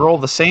 but I roll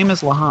the same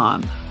as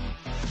Lahan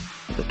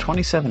with a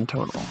 27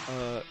 total.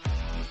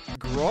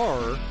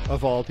 Grar,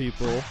 of all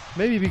people,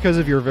 maybe because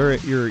of your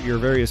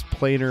various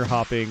planar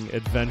hopping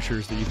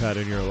adventures that you've had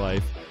in your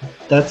life.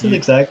 That's it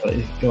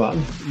exactly. Go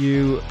on.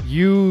 You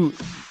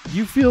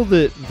feel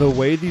that the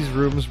way these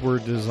rooms were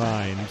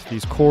designed,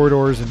 these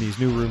corridors and these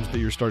new rooms that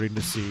you're starting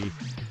to see,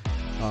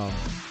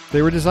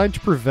 they were designed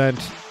to prevent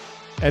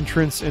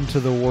entrance into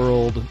the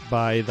world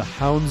by the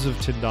Hounds of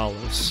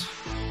Tyndalos,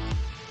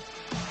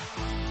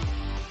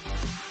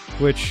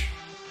 which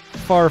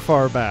far,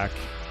 far back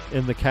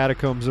in the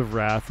Catacombs of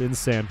Wrath in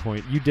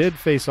Sandpoint, you did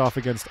face off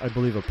against, I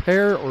believe, a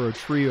pair or a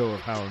trio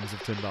of Hounds of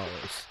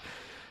Tyndalos.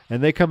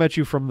 And they come at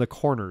you from the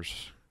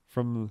corners.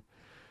 From,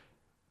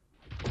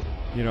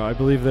 I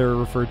believe they're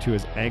referred to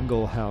as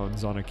angle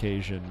hounds on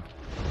occasion.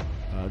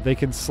 They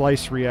can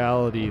slice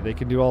reality. They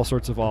can do all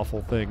sorts of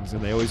awful things,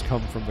 and they always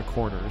come from the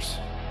corners.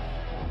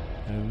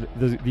 And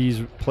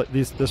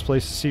this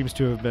place seems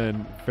to have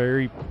been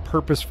very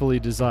purposefully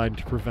designed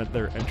to prevent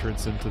their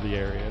entrance into the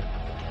area.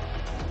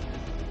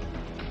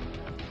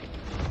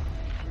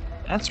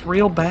 That's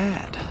real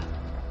bad.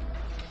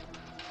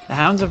 The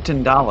Hounds of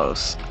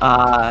Tyndalos.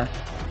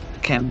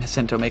 Can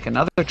Jacinto make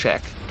another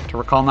check to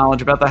recall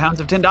knowledge about the Hounds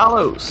of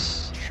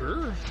Tyndalos?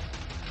 Sure.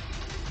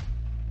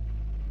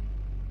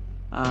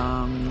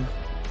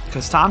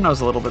 Because Tom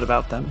knows a little bit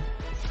about them.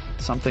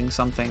 Something,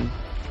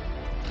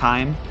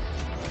 time.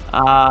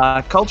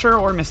 Culture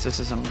or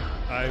mysticism?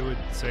 I would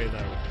say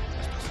that would be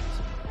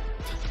mysticism.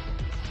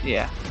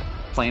 Yeah,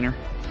 planar.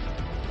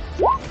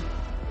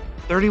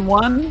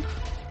 31?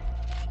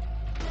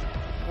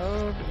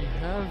 You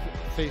have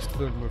faced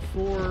them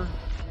before.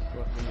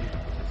 Let me...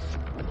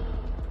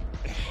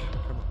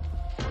 Come on.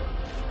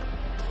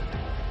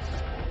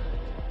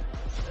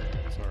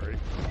 Sorry.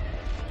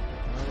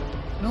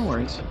 No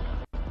worries.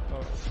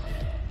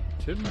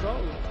 $10.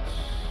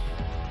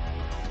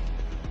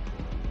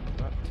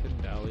 Not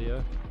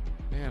Tyndalia.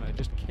 Man, I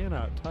just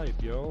cannot type,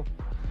 yo.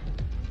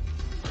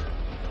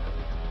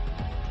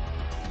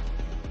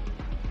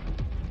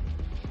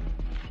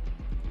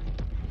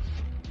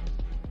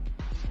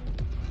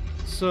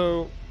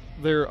 So,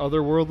 they're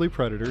otherworldly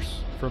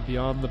predators from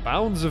beyond the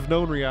bounds of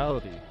known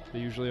reality. They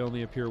usually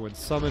only appear when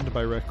summoned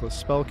by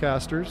reckless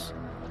spellcasters.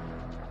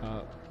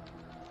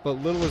 But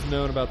little is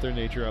known about their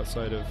nature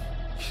outside of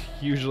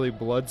usually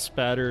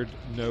blood-spattered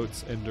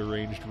notes and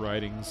deranged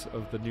writings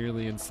of the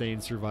nearly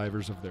insane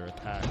survivors of their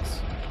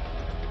attacks.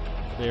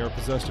 They are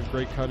possessed of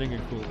great cunning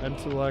and cool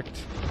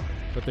intellect,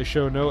 but they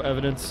show no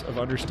evidence of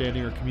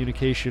understanding or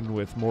communication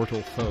with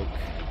mortal folk.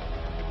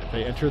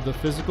 They enter the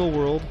physical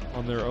world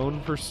on their own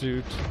in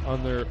pursuit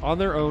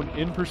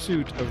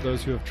of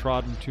those who have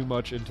trodden too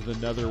much into the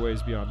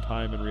netherways beyond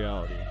time and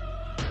reality.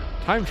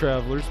 Time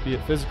travelers, be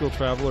it physical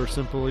travel or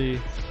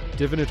simply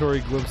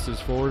divinatory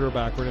glimpses forward or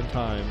backward in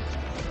time,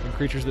 and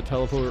creatures that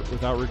teleport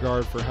without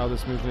regard for how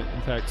this movement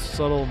impacts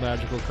subtle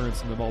magical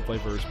currents in the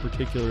multiverse,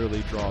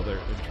 particularly draw their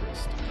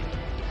interest.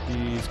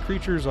 These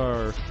creatures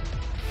are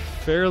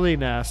fairly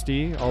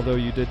nasty, although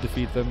you did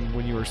defeat them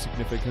when you were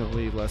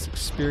significantly less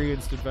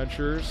experienced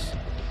adventurers.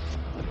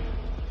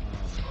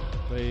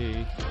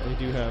 They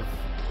do have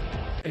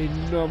a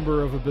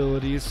number of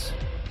abilities,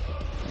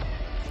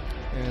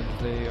 and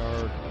they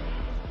are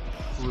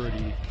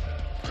pretty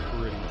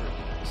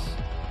ridiculous.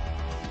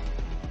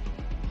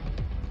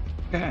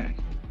 Okay.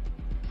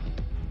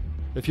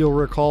 If you'll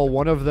recall,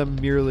 one of them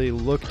merely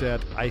looked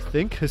at, I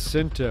think,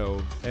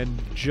 Jacinto,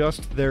 and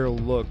just their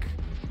look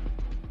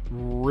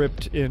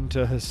ripped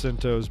into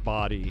Jacinto's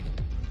body,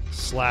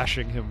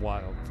 slashing him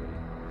wildly.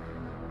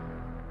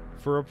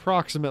 For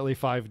approximately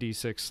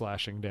 5d6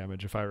 slashing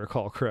damage, if I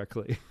recall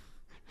correctly.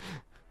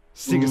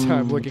 Seeing as how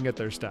I'm looking at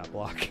their stat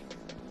block.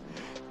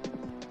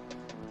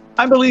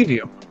 I believe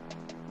you.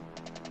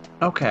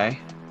 Okay.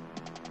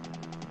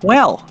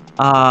 Well,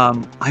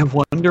 I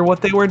wonder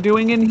what they were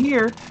doing in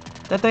here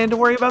that they had to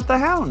worry about the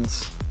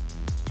hounds.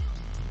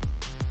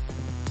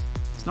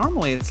 'Cause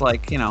normally it's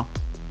like,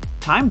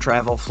 time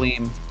travel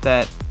flame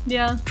that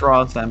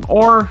draws them,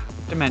 or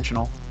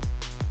dimensional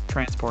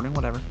transporting,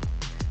 whatever.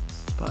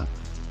 But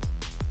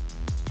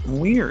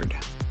weird.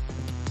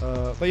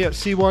 But yeah,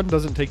 C1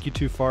 doesn't take you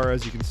too far.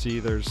 As you can see,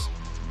 there's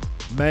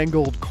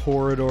mangled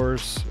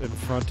corridors in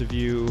front of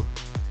you.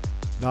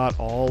 Not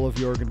all of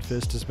Jorgen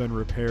Fist has been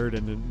repaired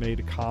and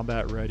made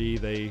combat ready.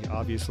 They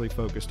obviously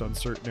focused on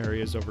certain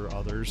areas over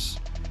others.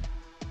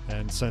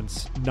 And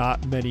since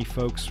not many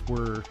folks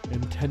were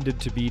intended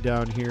to be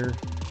down here,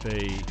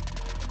 they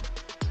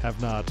have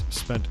not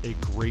spent a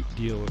great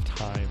deal of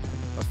time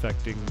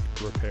affecting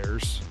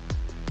repairs.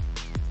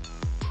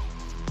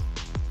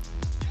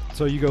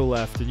 So you go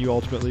left and you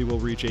ultimately will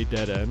reach a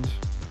dead end,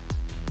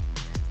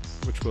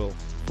 which will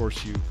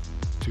force you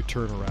to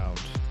turn around,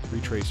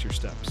 retrace your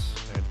steps,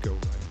 and go right.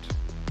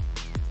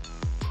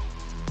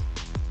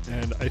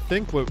 And I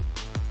think what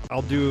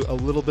I'll do a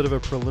little bit of a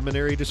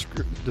preliminary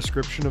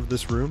description of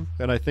this room,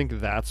 and I think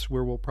that's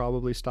where we'll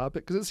probably stop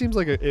it, because it seems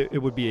like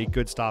it would be a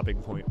good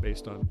stopping point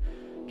based on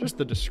just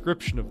the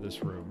description of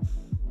this room.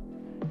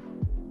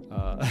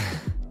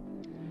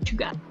 What you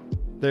got?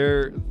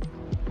 There's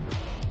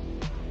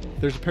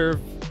a pair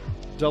of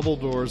double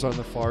doors on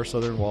the far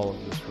southern wall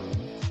of this room.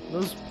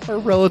 Those are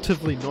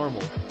relatively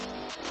normal,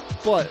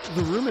 but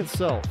the room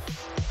itself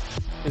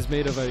is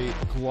made of a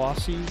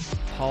glossy,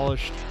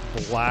 polished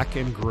black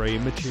and gray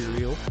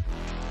material.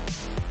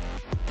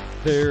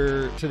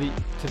 There, to the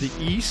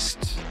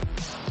east,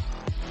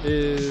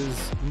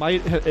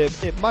 might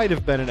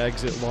have been an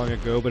exit long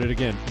ago, but it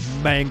again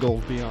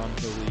mangled beyond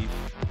belief.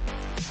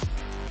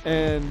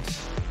 And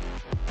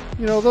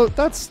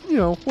that's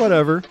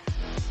whatever.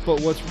 But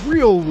what's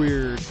real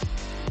weird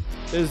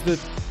is that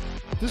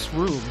this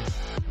room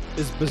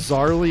is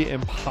bizarrely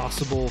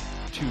impossible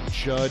to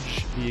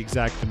judge the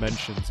exact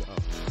dimensions of.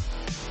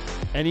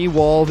 Any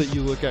wall that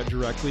you look at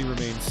directly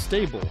remains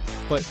stable,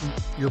 but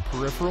your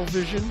peripheral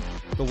vision,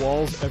 the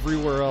walls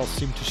everywhere else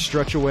seem to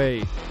stretch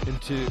away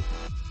into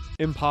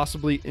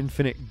impossibly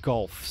infinite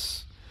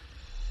gulfs,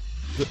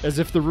 as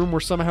if the room were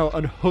somehow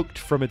unhooked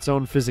from its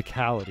own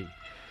physicality.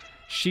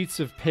 Sheets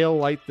of pale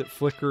light that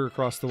flicker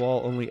across the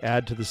wall only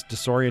add to this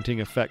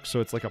disorienting effect, so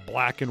it's like a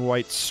black and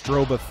white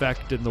strobe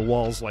effect, and the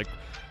walls like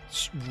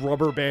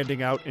rubber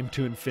banding out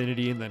into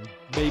infinity and then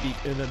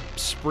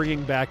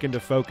springing back into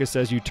focus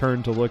as you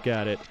turn to look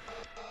at it.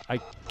 I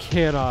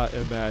cannot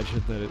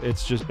imagine that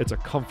it's a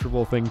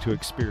comfortable thing to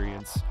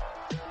experience.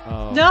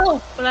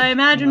 No, but I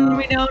imagine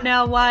we know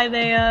now why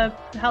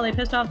how they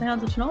pissed off the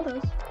Hounds of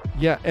Chinaldos.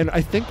 Yeah, and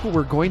I think what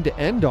we're going to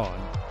end on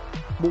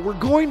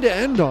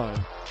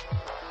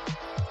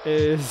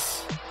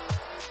is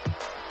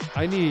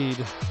I need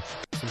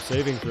some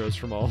saving throws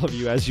from all of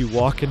you as you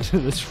walk into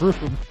this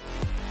room.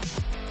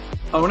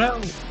 Oh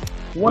no!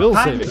 What Will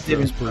kind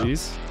saving of throws, throw?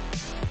 please.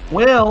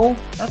 Will,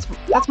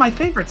 that's my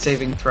favorite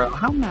saving throw.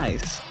 How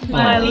nice.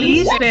 My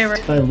least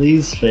favorite. My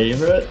least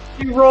favorite.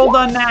 You rolled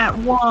on that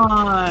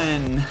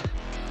one.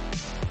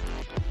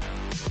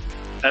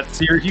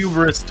 That's your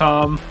hubris,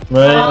 Tom.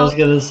 Right, I was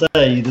gonna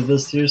say, you did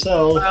this to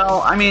yourself.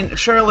 Well, I mean,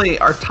 surely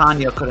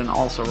Artania couldn't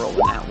also roll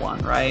in that one,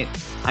 right?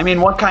 I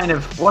mean, what kind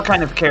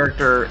of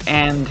character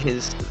and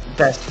his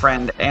best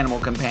friend, animal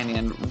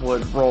companion,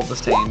 would roll the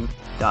same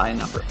die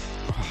number?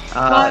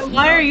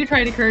 Why are you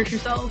trying to curse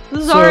yourself?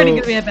 This is already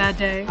going to be a bad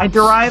day. I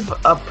derive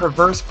a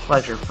perverse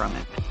pleasure from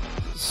it.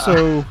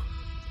 So,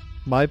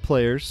 my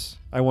players,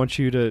 I want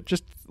you to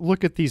just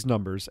look at these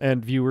numbers,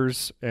 and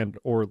viewers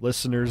or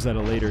listeners at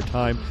a later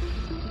time.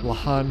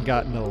 Lahan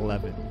got an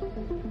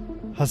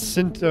 11.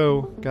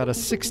 Jacinto got a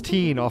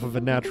 16 off of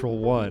a natural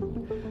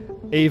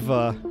 1.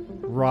 Ava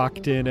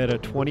rocked in at a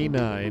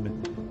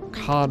 29.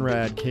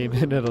 Conrad came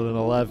in at an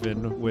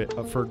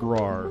 11 for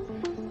Grar.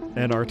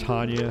 And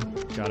Artania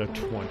got a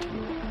 20.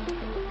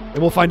 And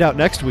we'll find out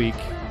next week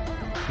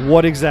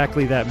what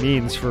exactly that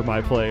means for my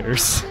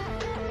players.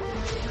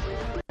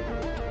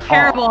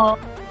 Terrible.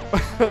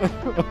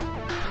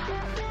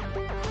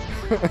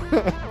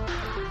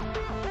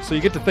 So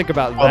you get to think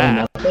about Probably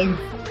that. nothing.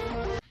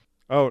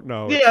 Oh,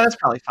 no. Yeah, that's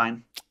probably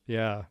fine.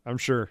 Yeah, I'm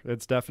sure.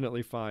 It's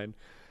definitely fine.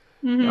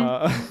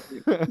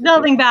 Mm-hmm.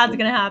 Nothing bad's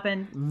going to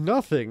happen.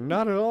 Nothing.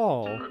 Not at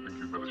all.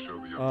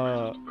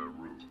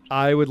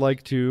 I would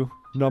like to,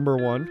 number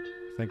one,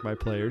 thank my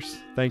players.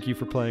 Thank you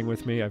for playing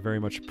with me. I very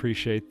much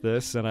appreciate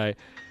this, and I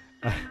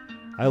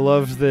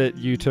love that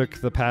you took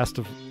the path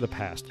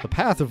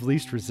of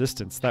least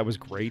resistance. That was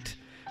great.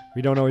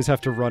 We don't always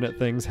have to run at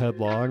things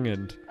headlong,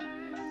 and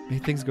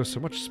made things go so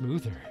much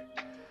smoother.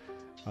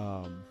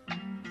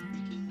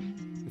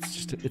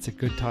 It's a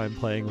good time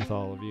playing with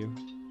all of you.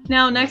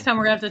 Now, next time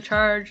we're going to have to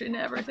charge into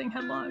everything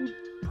headlong.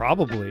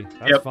 Probably.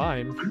 That's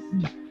fine.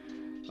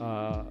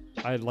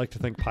 I'd like to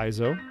thank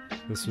Paizo.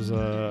 This was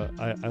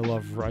I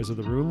love Rise of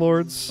the Rune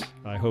Lords.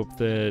 I hope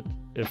that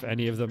if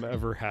any of them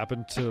ever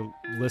happen to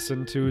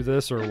listen to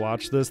this or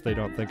watch this, they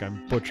don't think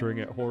I'm butchering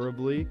it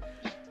horribly.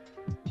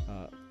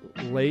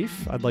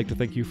 Leif, I'd like to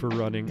thank you for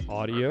running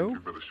audio.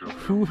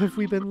 Who have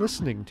we been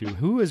listening to?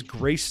 Who has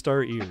graced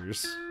our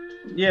ears?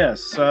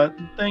 Yes,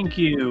 thank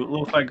you,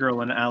 Lo-Fi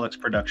Girl and Alex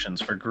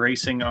Productions, for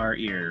gracing our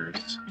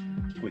ears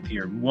with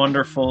your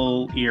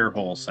wonderful ear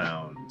hole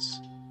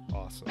sounds.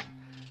 Awesome.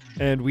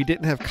 And we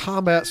didn't have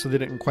combat, so they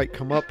didn't quite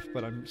come up,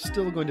 but I'm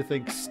still going to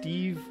thank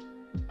Steve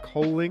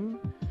Coling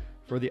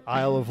for the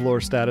Isle of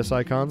Lore status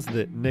icons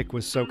that Nick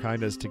was so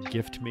kind as to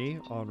gift me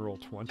on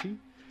Roll20.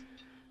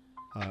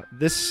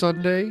 This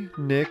Sunday,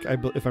 Nick,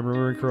 if I'm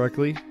remembering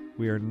correctly,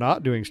 we are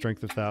not doing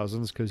Strength of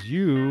Thousands because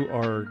you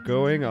are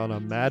going on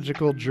a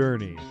magical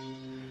journey.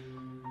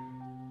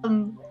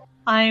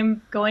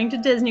 I'm going to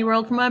Disney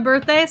World for my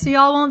birthday, so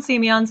y'all won't see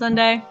me on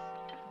Sunday.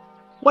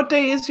 What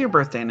day is your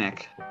birthday,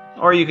 Nick?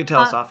 Or you could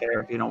tell us off air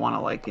if you don't want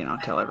to,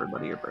 tell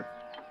everybody your birthday.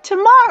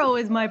 Tomorrow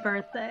is my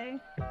birthday.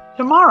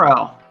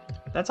 Tomorrow.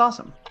 That's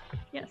awesome.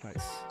 Yes.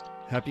 Nice.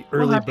 Happy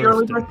early happy birthday.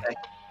 early birthday.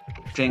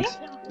 Jinx.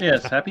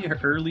 Yes, happy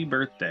early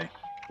birthday.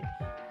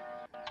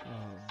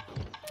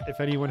 If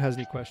anyone has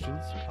any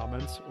questions,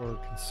 comments, or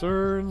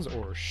concerns,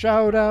 or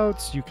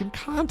shout-outs, you can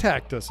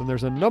contact us, and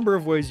there's a number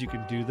of ways you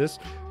can do this.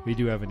 We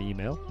do have an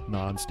email,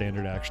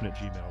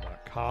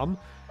 nonstandardaction@gmail.com.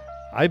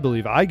 I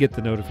believe I get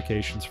the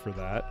notifications for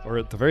that, or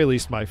at the very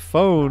least, my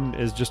phone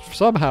is just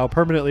somehow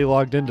permanently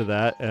logged into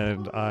that,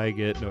 and I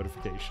get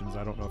notifications.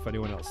 I don't know if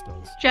anyone else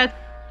does. Jet,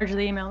 charge the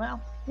email now.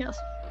 Yes.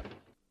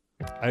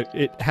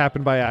 It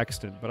happened by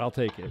accident, but I'll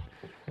take it.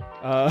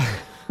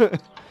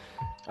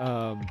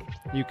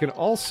 You can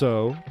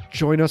also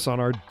join us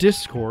on our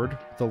Discord.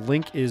 The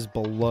link is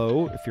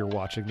below if you're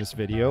watching this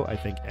video, I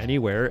think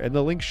anywhere, and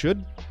the link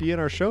should be in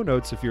our show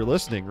notes if you're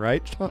listening,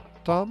 right,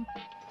 Tom?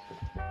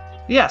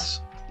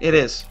 Yes, it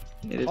is.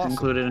 It is Awesome.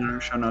 included in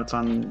our show notes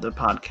on the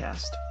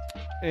podcast.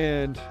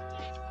 And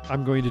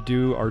I'm going to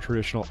do our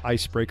traditional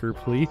icebreaker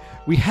plea.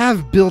 We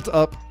have built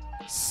up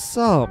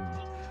some,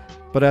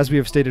 but as we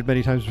have stated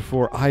many times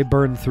before, I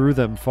burn through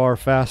them far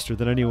faster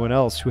than anyone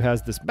else who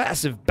has this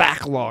massive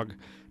backlog,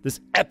 this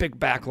epic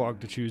backlog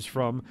to choose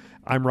from.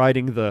 I'm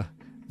riding the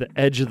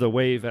edge of the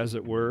wave, as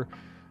it were,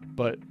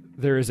 but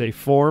there is a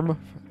form.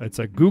 It's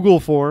a Google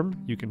form.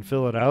 You can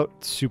fill it out.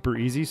 It's super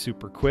easy,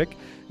 super quick.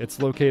 It's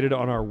located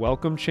on our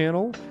welcome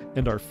channel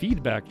and our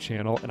feedback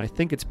channel, and I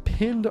think it's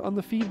pinned on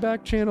the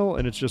feedback channel,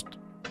 and it's just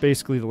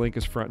basically the link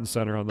is front and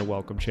center on the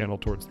welcome channel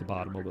towards the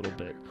bottom a little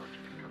bit.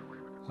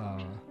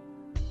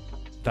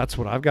 That's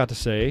what I've got to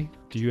say.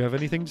 Do you have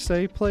anything to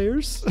say,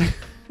 players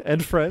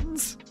and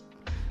friends?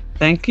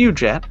 Thank you,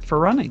 Jet, for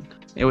running.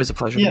 It was a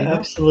pleasure to Yeah, be there.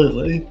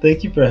 absolutely.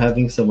 Thank you for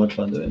having so much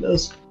fun doing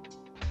this.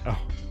 Oh,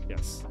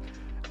 yes.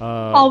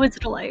 Always a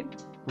delight.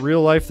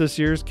 Real life this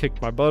year's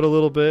kicked my butt a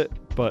little bit,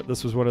 but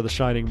this was one of the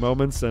shining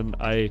moments, and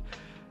I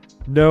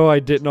know I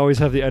didn't always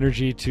have the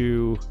energy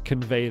to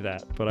convey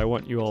that, but I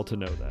want you all to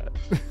know that.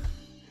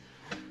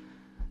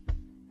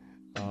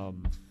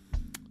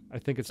 I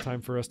think it's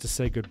time for us to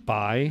say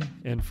goodbye,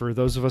 and for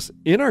those of us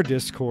in our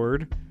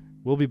Discord,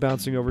 we'll be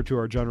bouncing over to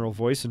our general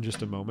voice in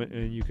just a moment,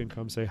 and you can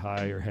come say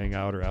hi or hang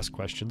out or ask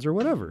questions or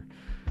whatever.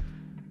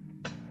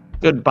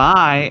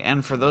 Goodbye,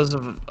 and for those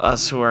of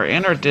us who are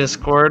in our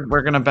Discord,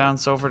 we're going to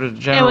bounce over to It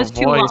general was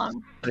too voice,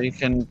 long. so you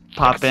can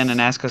pop in and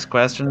ask us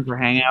questions or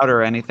hang out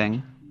or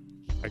anything.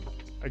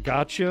 I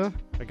got you.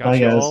 I got Bye,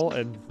 you guys. all,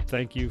 and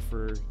thank you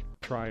for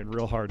trying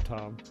real hard,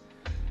 Tom.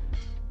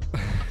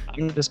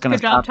 I'm just going to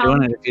Good job, stop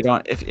Tom. doing it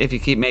if you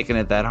keep making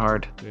it that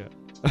hard.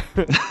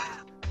 Yeah.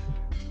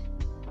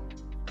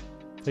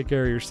 Take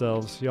care of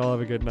yourselves. Y'all have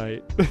a good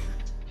night.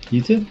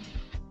 You too?